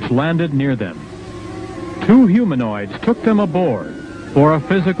which landed near them. Two humanoids took them aboard for a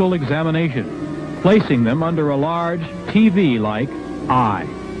physical examination, placing them under a large TV-like eye.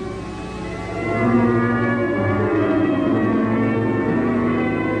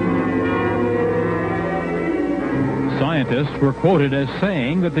 Scientists were quoted as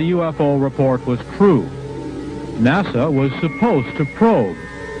saying that the UFO report was true. NASA was supposed to probe,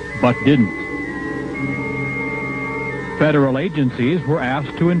 but didn't. Federal agencies were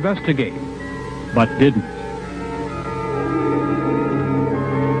asked to investigate, but didn't.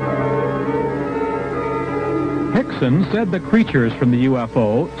 Hickson said the creatures from the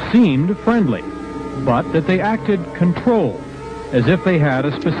UFO seemed friendly, but that they acted controlled, as if they had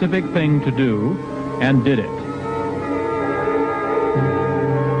a specific thing to do, and did it.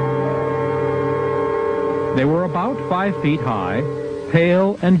 They were about 5 feet high,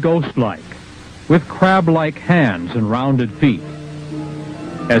 pale and ghost-like, with crab-like hands and rounded feet.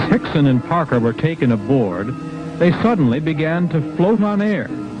 As Hickson and Parker were taken aboard, they suddenly began to float on air,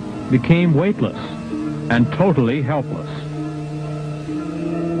 became weightless, and totally helpless.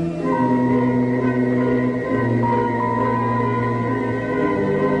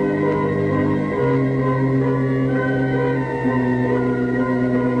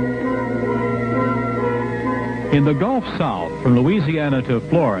 In the Gulf South, from Louisiana to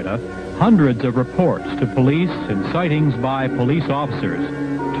Florida, hundreds of reports to police and sightings by police officers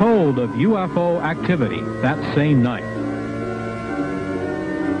told of UFO activity that same night.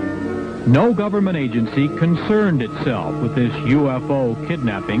 No government agency concerned itself with this UFO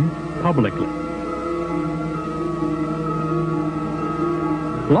kidnapping publicly.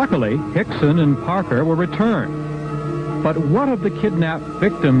 Luckily, Hickson and Parker were returned. But what of the kidnapped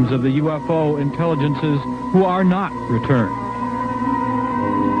victims of the UFO intelligences who are not returned?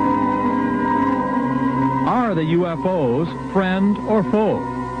 Are the UFOs friend or foe?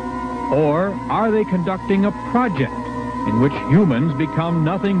 Or are they conducting a project in which humans become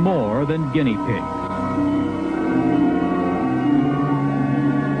nothing more than guinea pigs?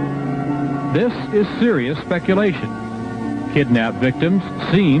 This is serious speculation. Kidnapped victims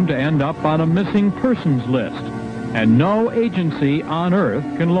seem to end up on a missing persons list, and no agency on Earth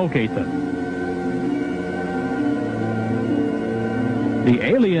can locate them. The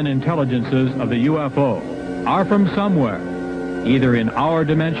alien intelligences of the UFO are from somewhere, either in our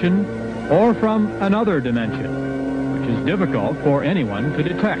dimension or from another dimension, which is difficult for anyone to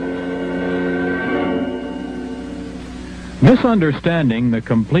detect. Misunderstanding the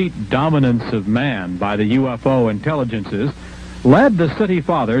complete dominance of man by the UFO intelligences led the city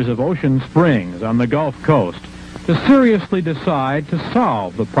fathers of Ocean Springs on the Gulf Coast to seriously decide to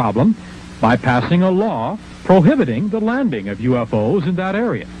solve the problem by passing a law prohibiting the landing of UFOs in that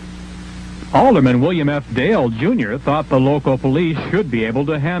area. Alderman William F. Dale, Jr. thought the local police should be able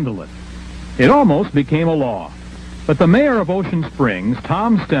to handle it. It almost became a law. But the mayor of Ocean Springs,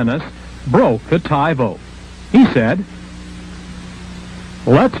 Tom Stennis, broke the tie vote. He said,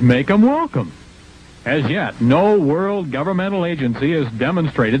 "Let's make them welcome." As yet, no world governmental agency has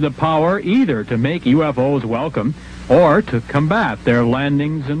demonstrated the power either to make UFOs welcome or to combat their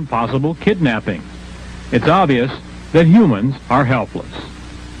landings and possible kidnappings. It's obvious that humans are helpless.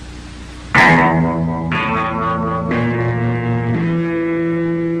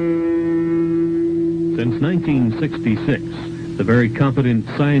 Since 1966, the very competent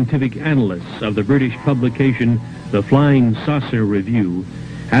scientific analysts of the British publication The Flying Saucer Review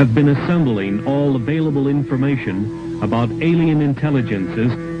have been assembling all available information about alien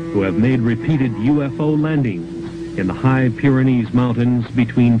intelligences who have made repeated UFO landings in the high Pyrenees Mountains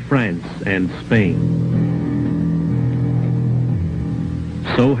between France and Spain.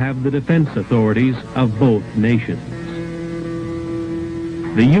 So have the defense authorities of both nations.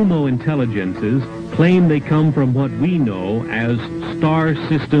 The UMO intelligences claim they come from what we know as Star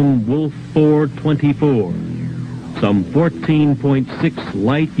System Wolf 424, some 14.6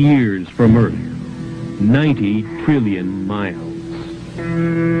 light years from Earth, 90 trillion miles.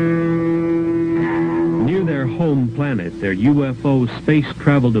 Near their home planet, their UFO space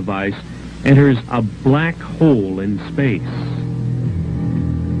travel device enters a black hole in space.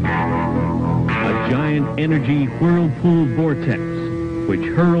 A giant energy whirlpool vortex which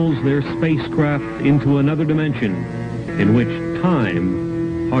hurls their spacecraft into another dimension in which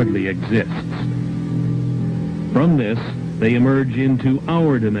time hardly exists. From this, they emerge into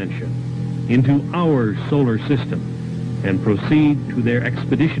our dimension, into our solar system, and proceed to their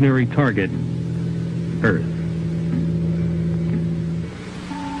expeditionary target, Earth.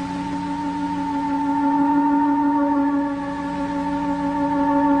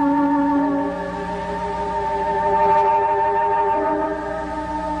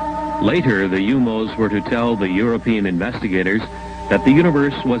 Later, the UMOs were to tell the European investigators that the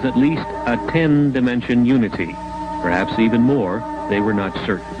universe was at least a 10-dimension unity. Perhaps even more, they were not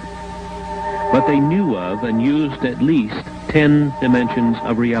certain. But they knew of and used at least 10 dimensions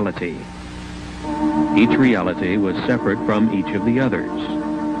of reality. Each reality was separate from each of the others.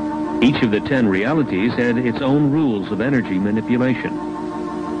 Each of the 10 realities had its own rules of energy manipulation.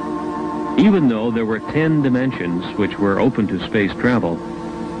 Even though there were 10 dimensions which were open to space travel,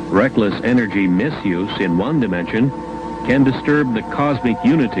 reckless energy misuse in one dimension can disturb the cosmic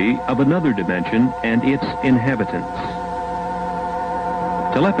unity of another dimension and its inhabitants.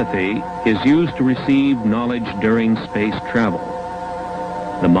 Telepathy is used to receive knowledge during space travel.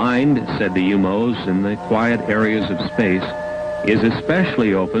 The mind, said the UMOs in the quiet areas of space, is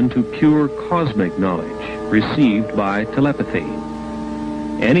especially open to pure cosmic knowledge received by telepathy.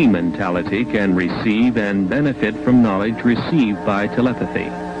 Any mentality can receive and benefit from knowledge received by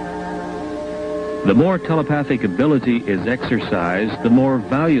telepathy. The more telepathic ability is exercised, the more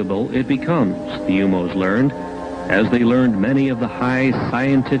valuable it becomes, the UMOs learned, as they learned many of the high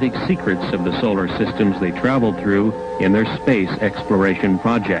scientific secrets of the solar systems they traveled through in their space exploration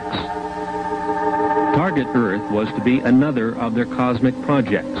projects. Target Earth was to be another of their cosmic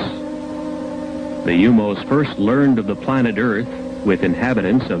projects. The UMOs first learned of the planet Earth, with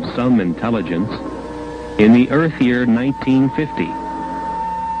inhabitants of some intelligence, in the Earth year 1950.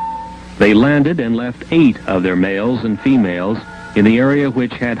 They landed and left 8 of their males and females in the area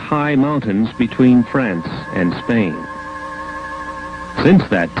which had high mountains between France and Spain. Since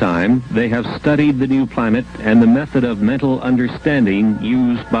that time, they have studied the new planet and the method of mental understanding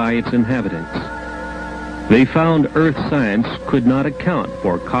used by its inhabitants. They found Earth science could not account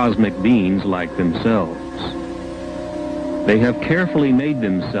for cosmic beings like themselves. They have carefully made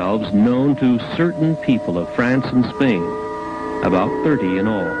themselves known to certain people of France and Spain, about 30 in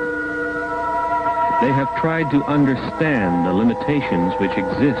all. They have tried to understand the limitations which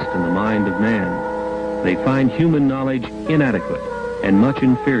exist in the mind of man. They find human knowledge inadequate and much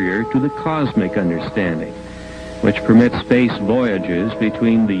inferior to the cosmic understanding, which permits space voyages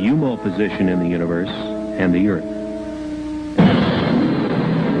between the UMO position in the universe and the Earth.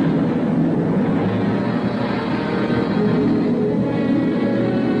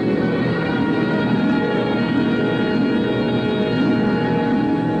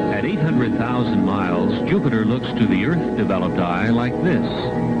 Jupiter looks to the Earth-developed eye like this.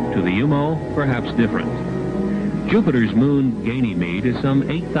 To the UMO, perhaps different. Jupiter's moon, Ganymede, is some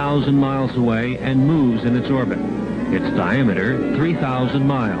 8,000 miles away and moves in its orbit. Its diameter, 3,000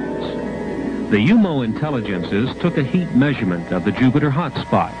 miles. The UMO intelligences took a heat measurement of the Jupiter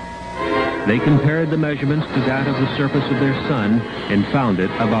hotspot. They compared the measurements to that of the surface of their sun and found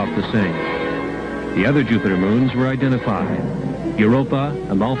it about the same. The other Jupiter moons were identified: Europa,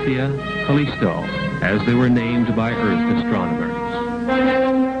 Amalthea, Callisto, as they were named by Earth astronomers.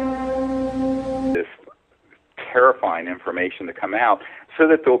 This terrifying information to come out so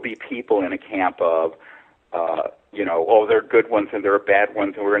that there'll be people in a camp of, oh, there are good ones and there are bad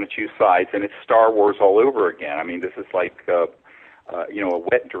ones and we're going to choose sides, and it's Star Wars all over again. I mean, this is like, a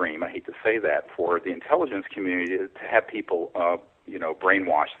wet dream, I hate to say that, for the intelligence community to have people,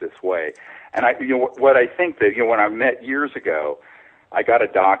 brainwashed this way. And what I think that, when I met years ago, I got a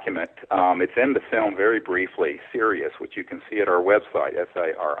document. It's in the film very briefly, Sirius, which you can see at our website,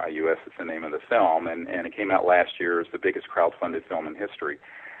 SIRIUS is the name of the film, and it came out last year as the biggest crowdfunded film in history.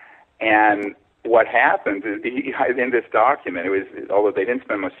 And what happened is, in this document, although they didn't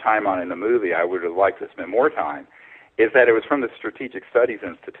spend much time on it in the movie, I would have liked to spend more time, is that it was from the Strategic Studies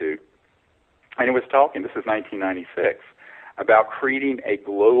Institute, and it was talking, this is 1996, about creating a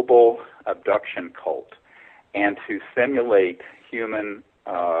global abduction cult and to simulate human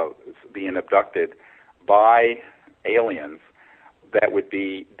being abducted by aliens that would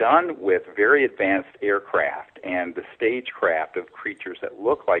be done with very advanced aircraft and the stagecraft of creatures that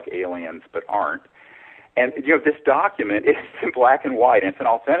look like aliens but aren't. And this document is in black and white, and it's an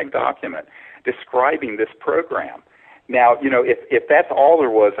authentic document describing this program. Now, if that's all there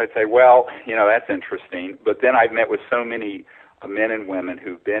was, I'd say, well, that's interesting. But then I've met with so many men and women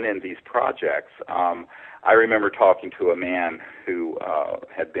who've been in these projects. I remember talking to a man who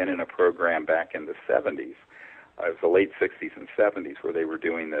had been in a program back in the 70s. It was the late 60s and 70s where they were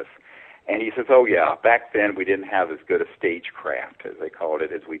doing this. And he says, oh, yeah, back then we didn't have as good a stagecraft, as they called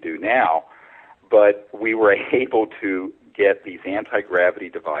it, as we do now. But we were able to get these anti-gravity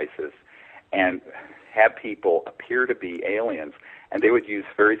devices and have people appear to be aliens. And they would use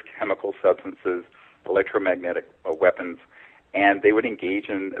various chemical substances, electromagnetic weapons, and they would engage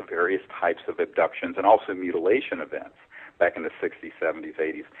in various types of abductions and also mutilation events back in the 60s, 70s,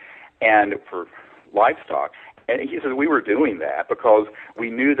 80s, and for livestock. And he says we were doing that because we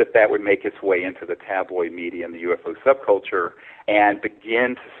knew that that would make its way into the tabloid media and the UFO subculture and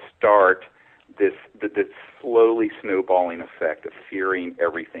begin to start this slowly snowballing effect of fearing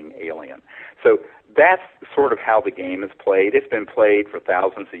everything alien. So that's sort of how the game is played. It's been played for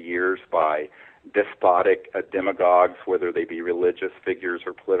thousands of years by despotic demagogues, whether they be religious figures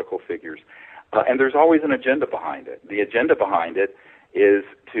or political figures. And there's always an agenda behind it. The agenda behind it is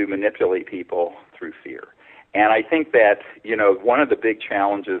to manipulate people through fear. And I think that, you know, one of the big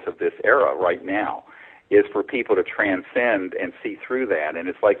challenges of this era right now is for people to transcend and see through that. And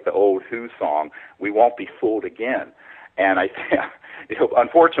it's like the old Who song, we won't be fooled again. And you know,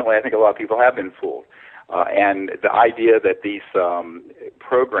 unfortunately, I think a lot of people have been fooled. And the idea that these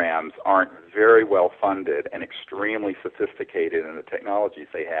programs aren't very well funded and extremely sophisticated in the technologies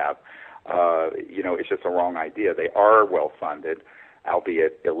they have, you know, it's just a wrong idea. They are well funded,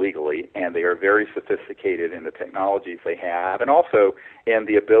 albeit illegally, and they are very sophisticated in the technologies they have and also in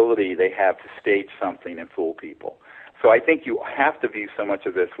the ability they have to stage something and fool people. So I think you have to view so much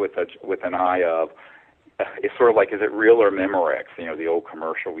of this with an eye of, it's sort of like, is it real or Memorex? You know, the old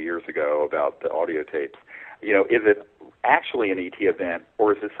commercial years ago about the audio tapes. You know, is it actually an ET event,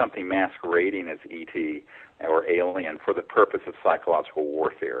 or is it something masquerading as ET or alien for the purpose of psychological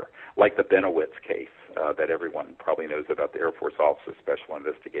warfare, like the Benowitz case that everyone probably knows about, the Air Force Office of Special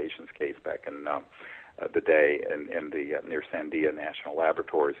Investigations case back in the day in the near Sandia National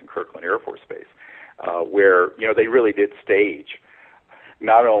Laboratories in Kirkland Air Force Base, where, you know, they really did stage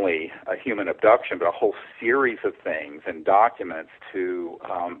not only a human abduction, but a whole series of things and documents to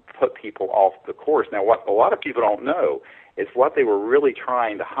put people off the course. Now, what a lot of people don't know is what they were really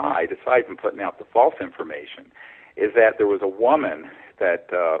trying to hide, aside from putting out the false information, is that there was a woman that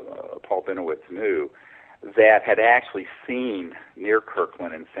Paul Benowitz knew that had actually seen near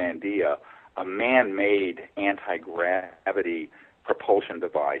Kirkland and Sandia a man-made anti-gravity propulsion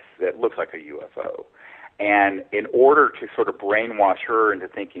device that looks like a UFO. And in order to sort of brainwash her into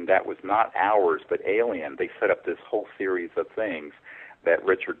thinking that was not ours but alien, they set up this whole series of things that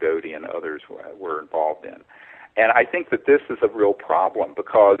Richard Doty and others were involved in. And I think that this is a real problem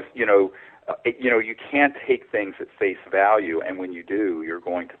because, you can't take things at face value, and when you do, you're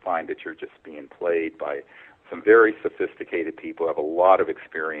going to find that you're just being played by some very sophisticated people who have a lot of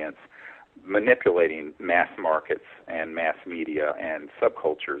experience manipulating mass markets and mass media and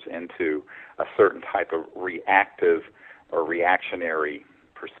subcultures into a certain type of reactive or reactionary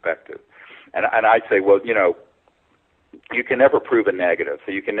perspective. And I'd say, well, you know, you can never prove a negative,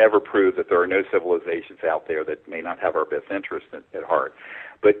 so you can never prove that there are no civilizations out there that may not have our best interest at heart.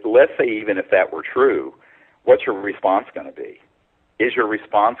 But let's say even if that were true, what's your response going to be? Is your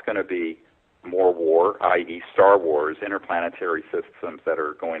response going to be more war, i.e. Star Wars, interplanetary systems that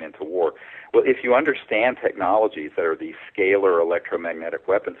are going into war? Well, if you understand technologies that are these scalar electromagnetic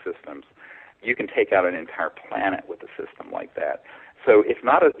weapon systems, you can take out an entire planet with a system like that. So if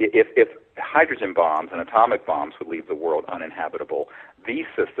hydrogen bombs and atomic bombs would leave the world uninhabitable, these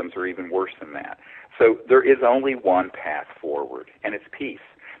systems are even worse than that. So there is only one path forward, and it's peace.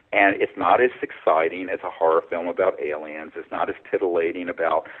 And it's not as exciting as a horror film about aliens. It's not as titillating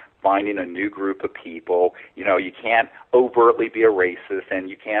about finding a new group of people. You know, you can't overtly be a racist, and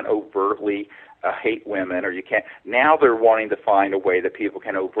you can't overtly hate women, or you can't. Now they're wanting to find a way that people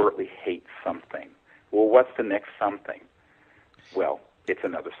can overtly hate something. Well, what's the next something? Well, it's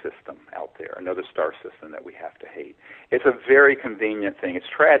another system out there, another star system that we have to hate. It's a very convenient thing. It's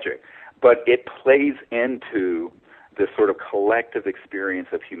tragic, but it plays into this sort of collective experience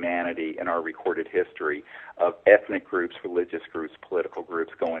of humanity in our recorded history of ethnic groups, religious groups, political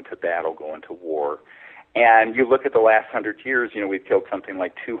groups going to battle, going to war. And you look at the last 100 years, you know, we've killed something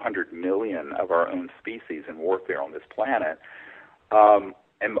like 200 million of our own species in warfare on this planet,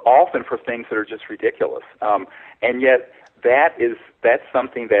 and often for things that are just ridiculous. And yet that's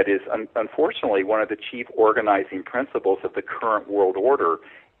something that is, unfortunately, one of the chief organizing principles of the current world order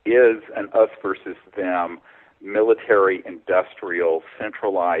is an us versus them military, industrial,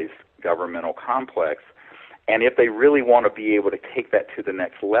 centralized governmental complex. And if they really want to be able to take that to the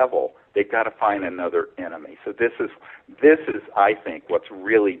next level, they've got to find another enemy. So this is, I think, what's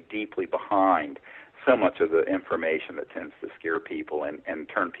really deeply behind so much of the information that tends to scare people and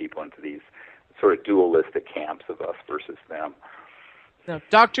turn people into these sort of dualistic camps of us versus them. Now,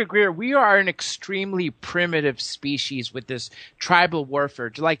 Dr. Greer, we are an extremely primitive species with this tribal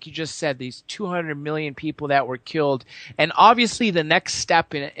warfare. Like you just said, these 200 million people that were killed. And obviously the next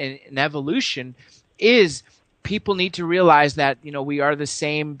step in evolution is people need to realize that, we are the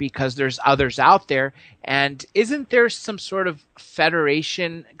same because there's others out there. And isn't there some sort of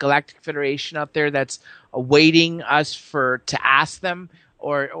federation, galactic federation out there that's awaiting us to ask them?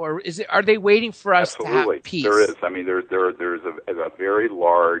 Or are they waiting for us to have peace? There is. I mean, there's a very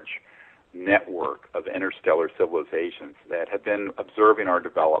large network of interstellar civilizations that have been observing our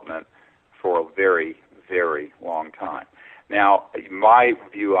development for a very, very long time. Now, my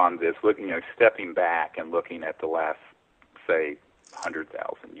view on this, stepping back and looking at the last, say,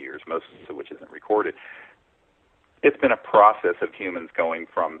 100,000 years, most of which isn't recorded, it's been a process of humans going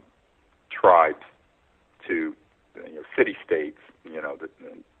from tribes to city-states,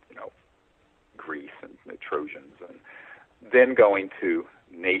 Greece and the Trojans, and then going to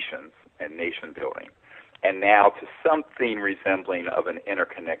nations and nation building, and now to something resembling of an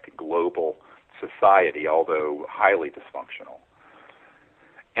interconnected global society, although highly dysfunctional.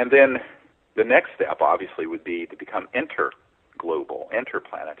 And then the next step, obviously, would be to become interglobal,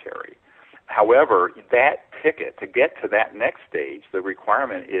 interplanetary. However, that ticket, to get to that next stage, the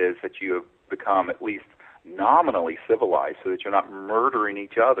requirement is that you have become at least nominally civilized so that you're not murdering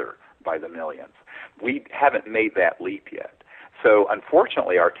each other by the millions. We haven't made that leap yet. So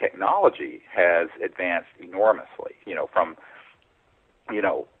unfortunately, our technology has advanced enormously, from,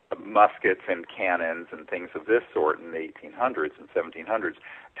 muskets and cannons and things of this sort in the 1800s and 1700s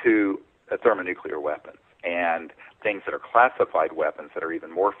to thermonuclear weapons and things that are classified weapons that are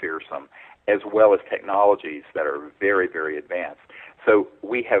even more fearsome, as well as technologies that are very, very advanced. So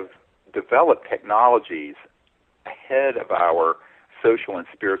we have develop technologies ahead of our social and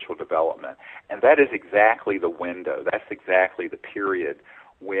spiritual development. And that is exactly the window. That's exactly the period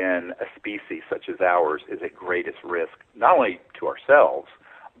when a species such as ours is at greatest risk, not only to ourselves,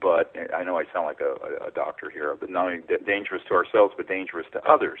 but I know I sound like a doctor here, but not only dangerous to ourselves, but dangerous to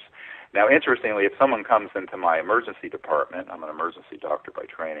others. Now, interestingly, if someone comes into my emergency department, I'm an emergency doctor by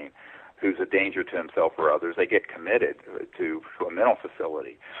training, who's a danger to himself or others, they get committed to a mental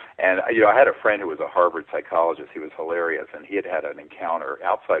facility. And, I had a friend who was a Harvard psychologist. He was hilarious, and he had an encounter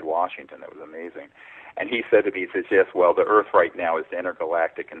outside Washington that was amazing. And he said to me, he says, yes, well, the Earth right now is the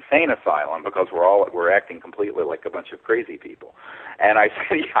intergalactic insane asylum because we're acting completely like a bunch of crazy people. And I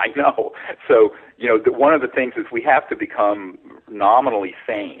said, yeah, I know. So, one of the things is we have to become nominally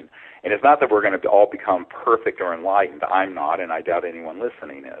sane. And it's not that we're going to all become perfect or enlightened. I'm not, and I doubt anyone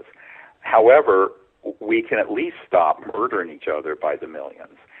listening is. However, we can at least stop murdering each other by the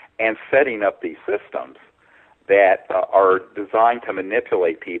millions and setting up these systems that are designed to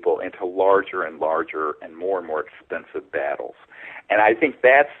manipulate people into larger and larger and more expensive battles. And I think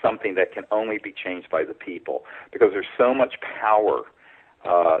that's something that can only be changed by the people, because there's so much power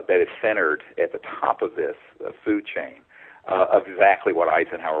that is centered at the top of this food chain of exactly what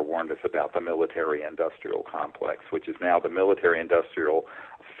Eisenhower warned us about, the military-industrial complex, which is now the military-industrial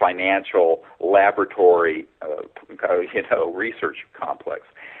financial laboratory, research complex.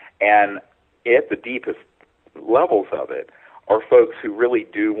 And at the deepest levels of it are folks who really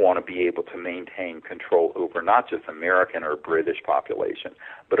do want to be able to maintain control over not just American or British population,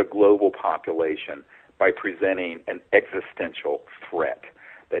 but a global population by presenting an existential threat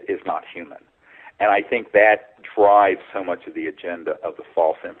that is not human. And I think that drives so much of the agenda of the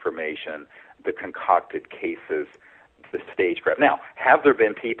false information, the concocted cases, the stagecraft. Now, have there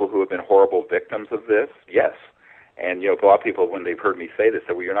been people who have been horrible victims of this? Yes. And, a lot of people, when they've heard me say this,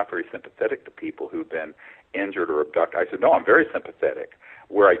 say, well, you're not very sympathetic to people who've been injured or abducted. I said, no, I'm very sympathetic.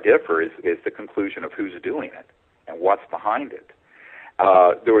 Where I differ is the conclusion of who's doing it and what's behind it.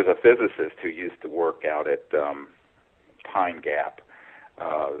 There was a physicist who used to work out at Pine Gap,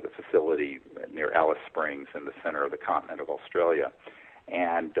 the facility near Alice Springs in the center of the continent of Australia,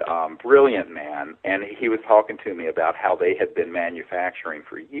 and brilliant man. And he was talking to me about how they had been manufacturing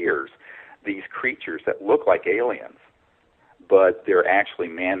for years these creatures that look like aliens, but they're actually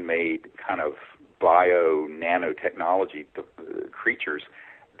man-made kind of bio-nanotechnology creatures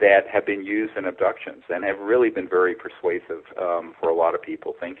that have been used in abductions and have really been very persuasive for a lot of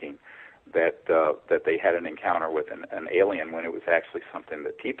people thinking that they had an encounter with an alien when it was actually something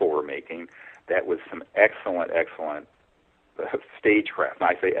that people were making that was some excellent stagecraft. And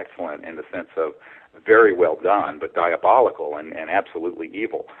I say excellent in the sense of very well done, but diabolical and absolutely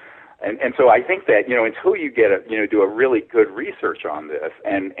evil. And so I think that, until you get do a really good research on this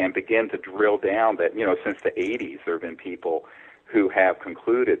and begin to drill down that, since the 80s, there have been people who have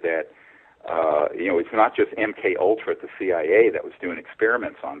concluded that, it's not just MK Ultra at the CIA that was doing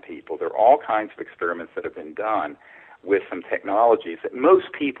experiments on people. There are all kinds of experiments that have been done with some technologies that most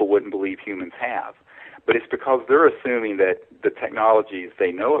people wouldn't believe humans have. But it's because they're assuming that the technologies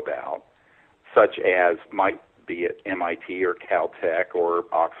they know about, such as might be at MIT or Caltech or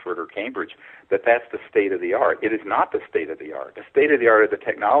Oxford or Cambridge, that's the state of the art. It is not the state of the art. The state of the art of the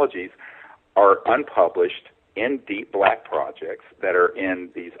technologies are unpublished in deep black projects that are in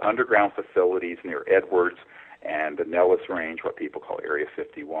these underground facilities near Edwards and the Nellis Range, what people call Area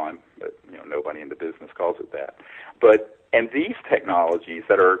 51, but nobody in the business calls it that. And these technologies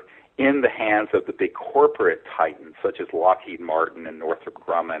that are in the hands of the big corporate titans, such as Lockheed Martin and Northrop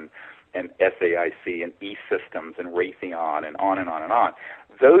Grumman and SAIC and E-Systems and Raytheon and on and on and on,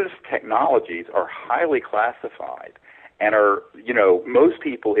 those technologies are highly classified and are, most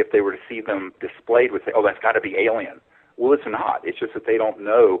people, if they were to see them displayed, would say, oh, that's got to be alien. Well, it's not. It's just that they don't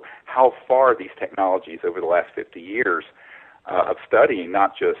know how far these technologies over the last 50 years of studying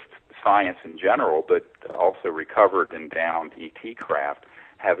not just science in general, but also recovered and downed ET craft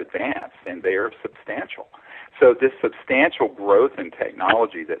have advanced, and they are substantial. So this substantial growth in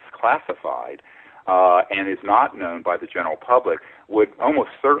technology that's classified and is not known by the general public would almost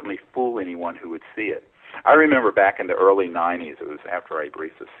certainly fool anyone who would see it. I remember back in the early 90s, it was after I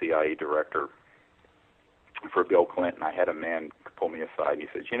briefed the CIA director for Bill Clinton, I had a man pull me aside. He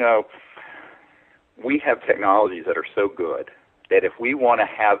says, we have technologies that are so good that if we want to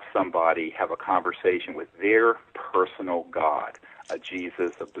have somebody have a conversation with their personal God, a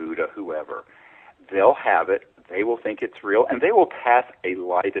Jesus, a Buddha, whoever, they'll have it, they will think it's real, and they will pass a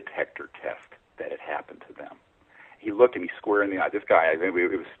lie detector test that it happened to them. He looked at me square in the eye. This guy, it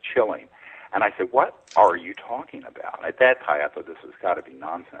was chilling. And I said, what are you talking about? At that time, I thought this has got to be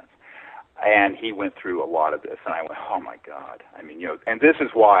nonsense. And he went through a lot of this, and I went, oh, my God. I mean, and this is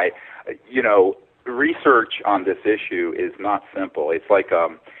why, research on this issue is not simple. It's like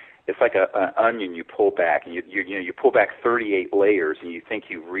an onion you pull back, and you pull back 38 layers, and you think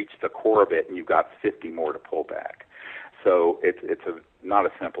you've reached the core of it, and you've got 50 more to pull back. So it's not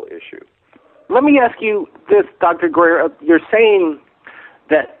a simple issue. Let me ask you this, Dr. Greer. You're saying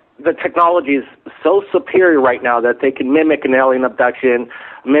that the technology is so superior right now that they can mimic an alien abduction,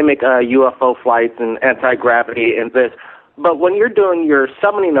 mimic UFO flights and anti-gravity and this. But when you're doing your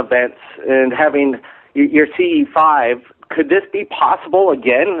summoning events and having your CE5, could this be possible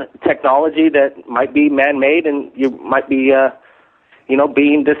again, technology that might be man-made and you might be,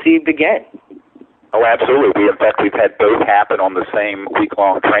 being deceived again? Oh, absolutely. In fact, we've had both happen on the same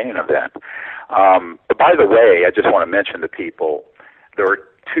week-long training event. But by the way, I just want to mention to people, there are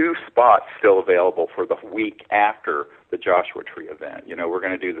 2 spots still available for the week after the Joshua Tree event. We're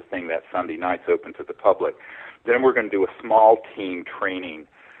going to do the thing that Sunday night's open to the public. Then we're going to do a small team training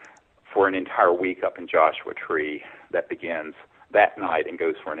for an entire week up in Joshua Tree that begins that night and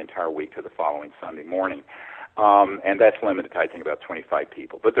goes for an entire week to the following Sunday morning. And that's limited to, I think, about 25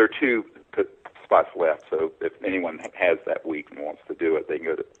 people. But there are 2 spots left, so if anyone has that week and wants to do it, they can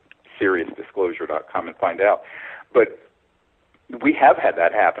go to SeriousDisclosure.com and find out. But we have had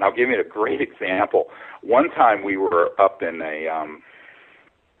that happen. I'll give you a great example. One time we were up in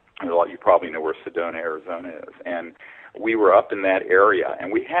you probably know where Sedona, Arizona is, and we were up in that area,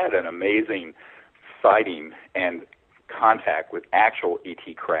 and we had an amazing sighting and contact with actual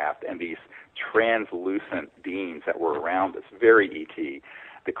ET craft and these translucent beings that were around us, very ET.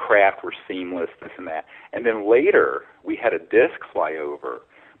 The craft were seamless, this and that. And then later, we had a disc fly over,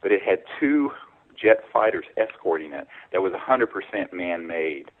 but it had 2 jet fighters escorting it that was 100%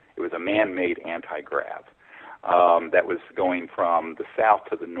 man-made. It was a man-made anti-grav that was going from the south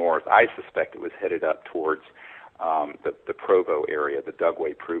to the north. I suspect it was headed up towards the Provo area, the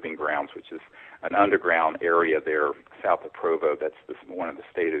Dugway Proving Grounds, which is an underground area there south of Provo. That's one of the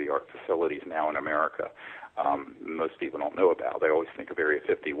state-of-the-art facilities now in America. Most people don't know about. They always think of Area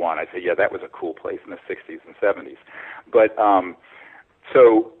 51. I say, yeah, that was a cool place in the 60s and 70s. But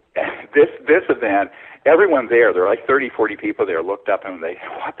so this event, everyone there were like 30, 40 people there, looked up and they,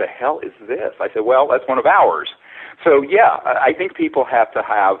 what the hell is this? I said, well, that's one of ours. So, yeah, I think people have to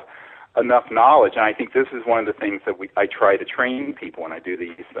have enough knowledge, and I think this is one of the things that I try to train people when I do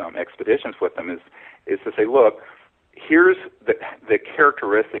these expeditions with them is to say, look, here's the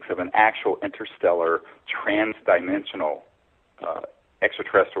characteristics of an actual interstellar, transdimensional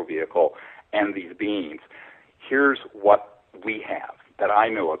extraterrestrial vehicle and these beings. Here's what we have, that I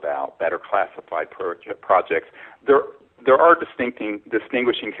know about, that are classified projects, there are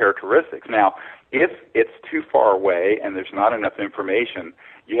distinguishing characteristics. Now, if it's too far away and there's not enough information,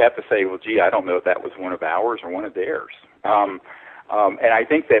 you have to say, well, gee, I don't know if that was one of ours or one of theirs. And I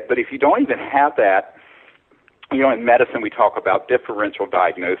think that, but if you don't even have that, in medicine we talk about differential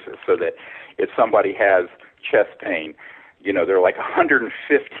diagnosis, so that if somebody has chest pain, there are like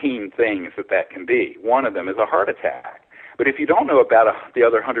 115 things that can be. One of them is a heart attack. But if you don't know about the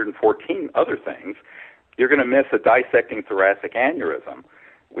other 114 other things, you're going to miss a dissecting thoracic aneurysm,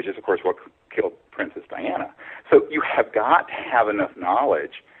 which is, of course, what killed Princess Diana. So you have got to have enough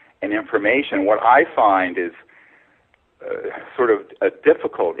knowledge and information. What I find is sort of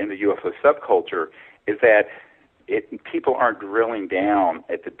difficult in the UFO subculture is that people aren't drilling down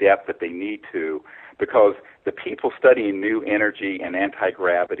at the depth that they need to, because the people studying new energy and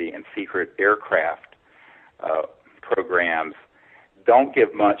anti-gravity and secret aircraft programs don't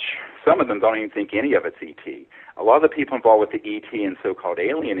give much. Some of them don't even think any of it's ET. A lot of the people involved with the ET and so-called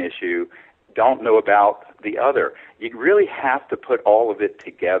alien issue don't know about the other. You really have to put all of it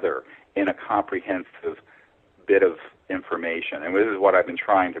together in a comprehensive bit of information, and this is what I've been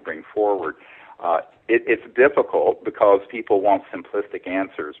trying to bring forward. It's difficult because people want simplistic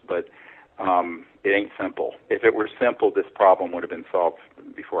answers, but it ain't simple. If it were simple, this problem would have been solved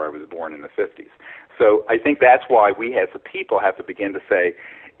before I was born in the 50s. So I think that's why we as a people have to begin to say,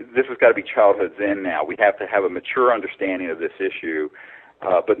 this has got to be childhood zen now. We have to have a mature understanding of this issue,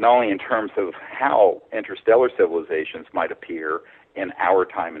 but not only in terms of how interstellar civilizations might appear in our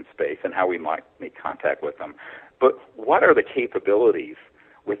time and space and how we might make contact with them, but what are the capabilities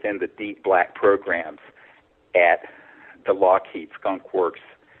within the deep black programs at the Lockheed Skunk Works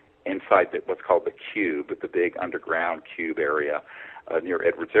inside what's called the Cube, the big underground cube area near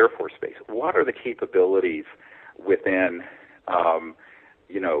Edwards Air Force Base. What are the capabilities within, out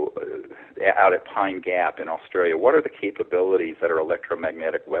at Pine Gap in Australia? What are the capabilities that are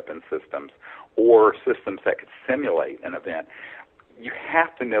electromagnetic weapon systems or systems that could simulate an event? You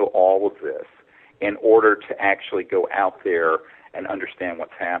have to know all of this in order to actually go out there and understand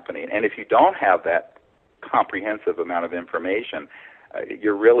what's happening. And if you don't have that comprehensive amount of information,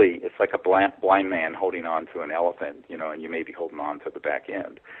 it's like a blind man holding on to an elephant, and you may be holding on to the back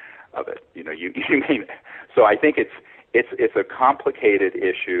end of it. So I think it's a complicated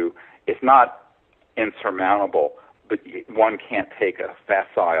issue. It's not insurmountable, but one can't take a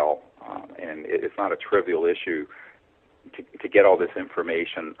facile, and it's not a trivial issue to get all this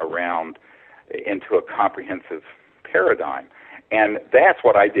information around into a comprehensive paradigm. And that's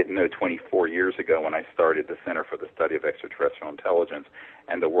what I didn't know 24 years ago when I started the Center for the Study of Extraterrestrial Intelligence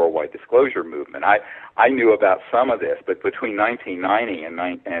and the Worldwide Disclosure Movement. I knew about some of this, but between 1990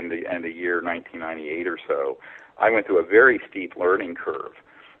 and the year 1998 or so, I went through a very steep learning curve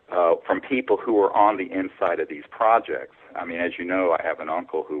from people who were on the inside of these projects. I mean, as you know, I have an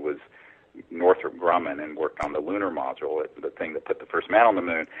uncle who was Northrop Grumman and worked on the lunar module, the thing that put the first man on the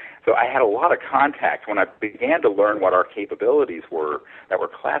moon. So I had a lot of contact. When I began to learn what our capabilities were that were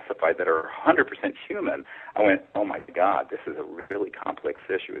classified, that are 100% human, I went, oh my God, this is a really complex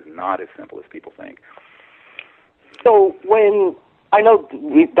issue. It's not as simple as people think. So when I know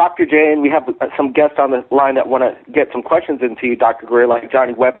Dr. J, and we have some guests on the line that want to get some questions into you, Dr. Greer, like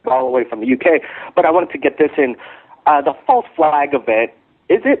Johnny Webb all the way from the UK, but I wanted to get this in. The false flag event,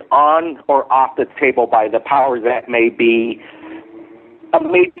 is it on or off the table by the powers that may be? A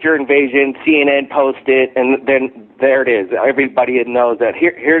major invasion, CNN posted, and then there it is. Everybody knows that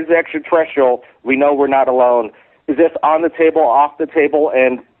here's the extraterrestrial. We know we're not alone. Is this on the table, off the table,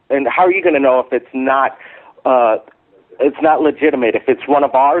 and how are you going to know if it's not legitimate, if it's one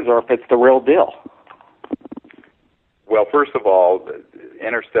of ours or if it's the real deal? Well, first of all,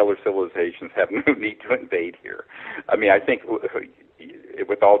 interstellar civilizations have no need to invade here. I mean, I think,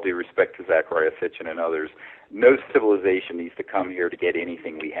 with all due respect to Zachariah Sitchin and others, no civilization needs to come here to get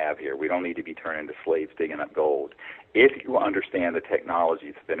anything we have here. We don't need to be turned into slaves digging up gold. If you understand the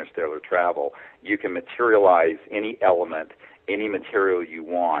technologies of interstellar travel, you can materialize any element, any material you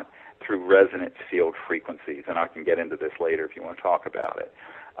want through resonance field frequencies, and I can get into this later if you want to talk about it.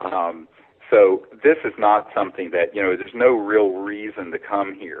 So this is not something that, there's no real reason to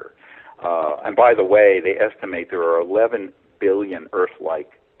come here. And by the way, they estimate there are 11 billion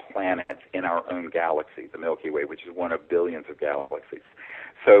Earth-like planets in our own galaxy, the Milky Way, which is one of billions of galaxies.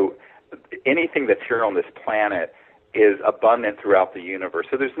 So anything that's here on this planet is abundant throughout the universe.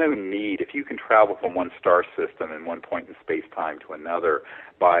 So there's no need, if you can travel from one star system in one point in space-time to another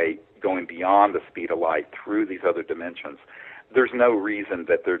by going beyond the speed of light through these other dimensions, there's no reason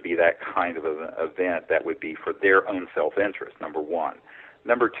that there'd be that kind of an event that would be for their own self-interest, number one.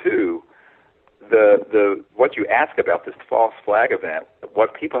 Number two, what you ask about this false flag event,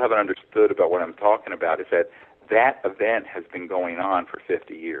 what people haven't understood about what I'm talking about is that event has been going on for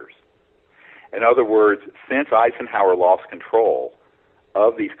 50 years. In other words, since Eisenhower lost control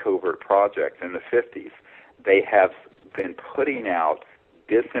of these covert projects in the 50s, they have been putting out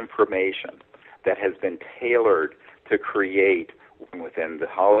disinformation that has been tailored to create within the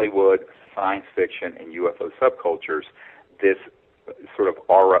Hollywood, science fiction, and UFO subcultures this sort of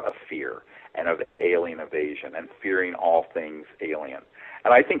aura of fear and of alien invasion and fearing all things alien.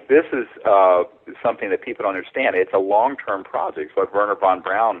 And I think this is something that people don't understand. It's a long-term project. So Werner von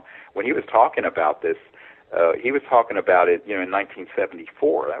Braun, when he was talking about this, he was talking about it, in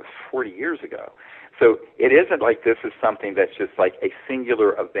 1974. That was 40 years ago. So it isn't like this is something that's just like a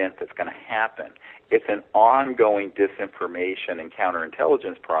singular event that's going to happen. It's an ongoing disinformation and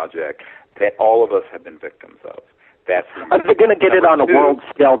counterintelligence project that all of us have been victims of. Are they going to get it on a world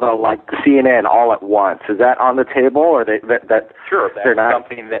scale, though, like CNN all at once? Is that on the table, or Sure, that's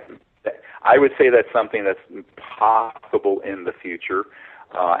something that I would say that's something that's possible in the future,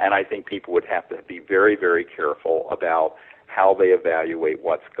 and I think people would have to be very, very careful about how they evaluate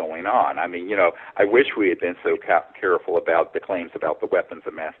what's going on. I mean, I wish we had been so careful about the claims about the weapons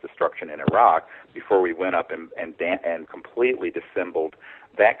of mass destruction in Iraq before we went up and completely dissembled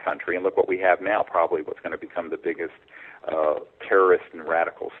that country. And look what we have now, probably what's going to become the biggest terrorist and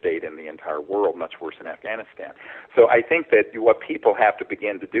radical state in the entire world, much worse than Afghanistan. So I think that what people have to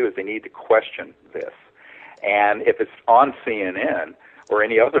begin to do is they need to question this. And if it's on CNN or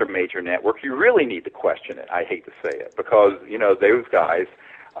any other major network, you really need to question it. I hate to say it, because, those guys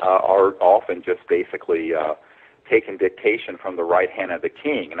are often just basically taking dictation from the right hand of the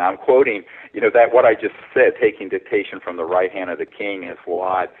king. And I'm quoting, that what I just said, taking dictation from the right hand of the king, is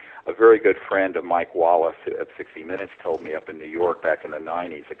what a very good friend of Mike Wallace at 60 Minutes told me up in New York back in the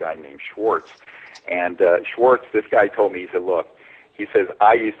 90s, a guy named Schwartz. And Schwartz, this guy told me, he said, look, he says,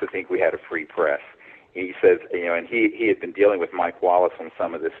 I used to think we had a free press. He says, and he had been dealing with Mike Wallace on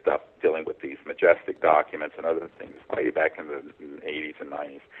some of this stuff, dealing with these majestic documents and other things way back in the 80s and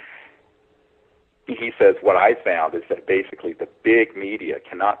 90s. He says, what I found is that basically the big media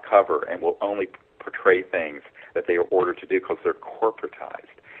cannot cover and will only portray things that they are ordered to do because they're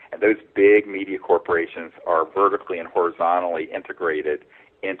corporatized. And those big media corporations are vertically and horizontally integrated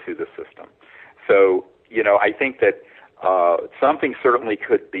into the system. So, I think that something certainly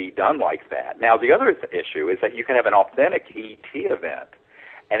could be done like that. Now, the other issue is that you can have an authentic ET event,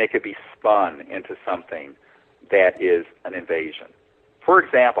 and it could be spun into something that is an invasion. For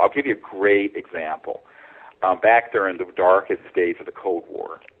example, I'll give you a great example. Back during the darkest days of the Cold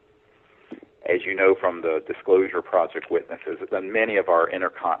War, as you know from the Disclosure Project witnesses, then many of our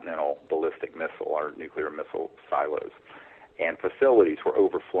intercontinental ballistic missile, our nuclear missile silos and facilities were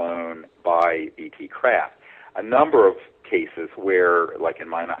overflown by ET craft. A number of cases where, like in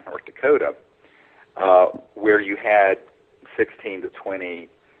Minot, North Dakota, where you had 16 to 20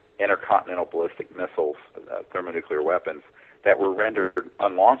 intercontinental ballistic missiles, thermonuclear weapons, that were rendered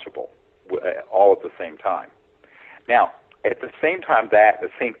unlaunchable all at the same time. Now, at the same time, the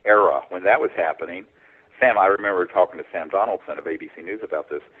same era when that was happening, Sam, I remember talking to Sam Donaldson of ABC News about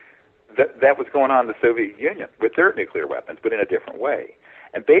this, that was going on in the Soviet Union with their nuclear weapons, but in a different way.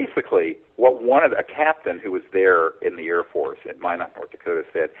 And basically, a captain who was there in the Air Force at Minot, North Dakota,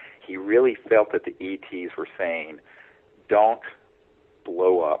 said he really felt that the ETs were saying, don't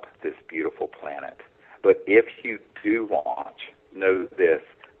blow up this beautiful planet. But if you do launch, know this,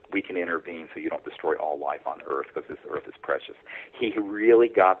 we can intervene so you don't destroy all life on Earth, because this Earth is precious. He really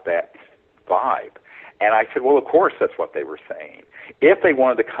got that vibe. And I said, well, of course that's what they were saying. If they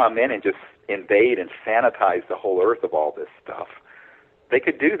wanted to come in and just invade and sanitize the whole Earth of all this stuff, they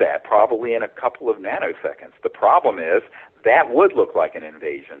could do that probably in a couple of nanoseconds. The problem is that would look like an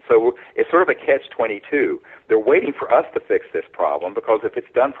invasion. So it's sort of a catch-22. They're waiting for us to fix this problem, because if it's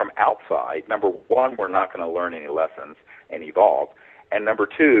done from outside, number one, we're not going to learn any lessons and evolve. And number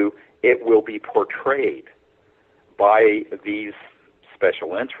two, it will be portrayed by these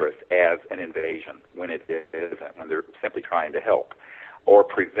special interests as an invasion when it isn't, when they're simply trying to help or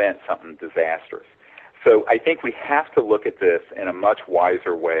prevent something disastrous. So I think we have to look at this in a much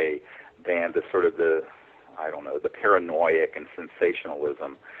wiser way than the paranoiac and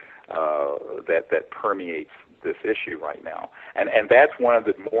sensationalism that permeates this issue right now. And that's one of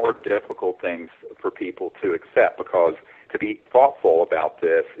the more difficult things for people to accept, because to be thoughtful about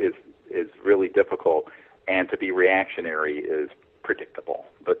this is really difficult, and to be reactionary is predictable,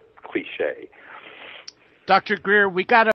 but cliche. Dr. Greer, we got to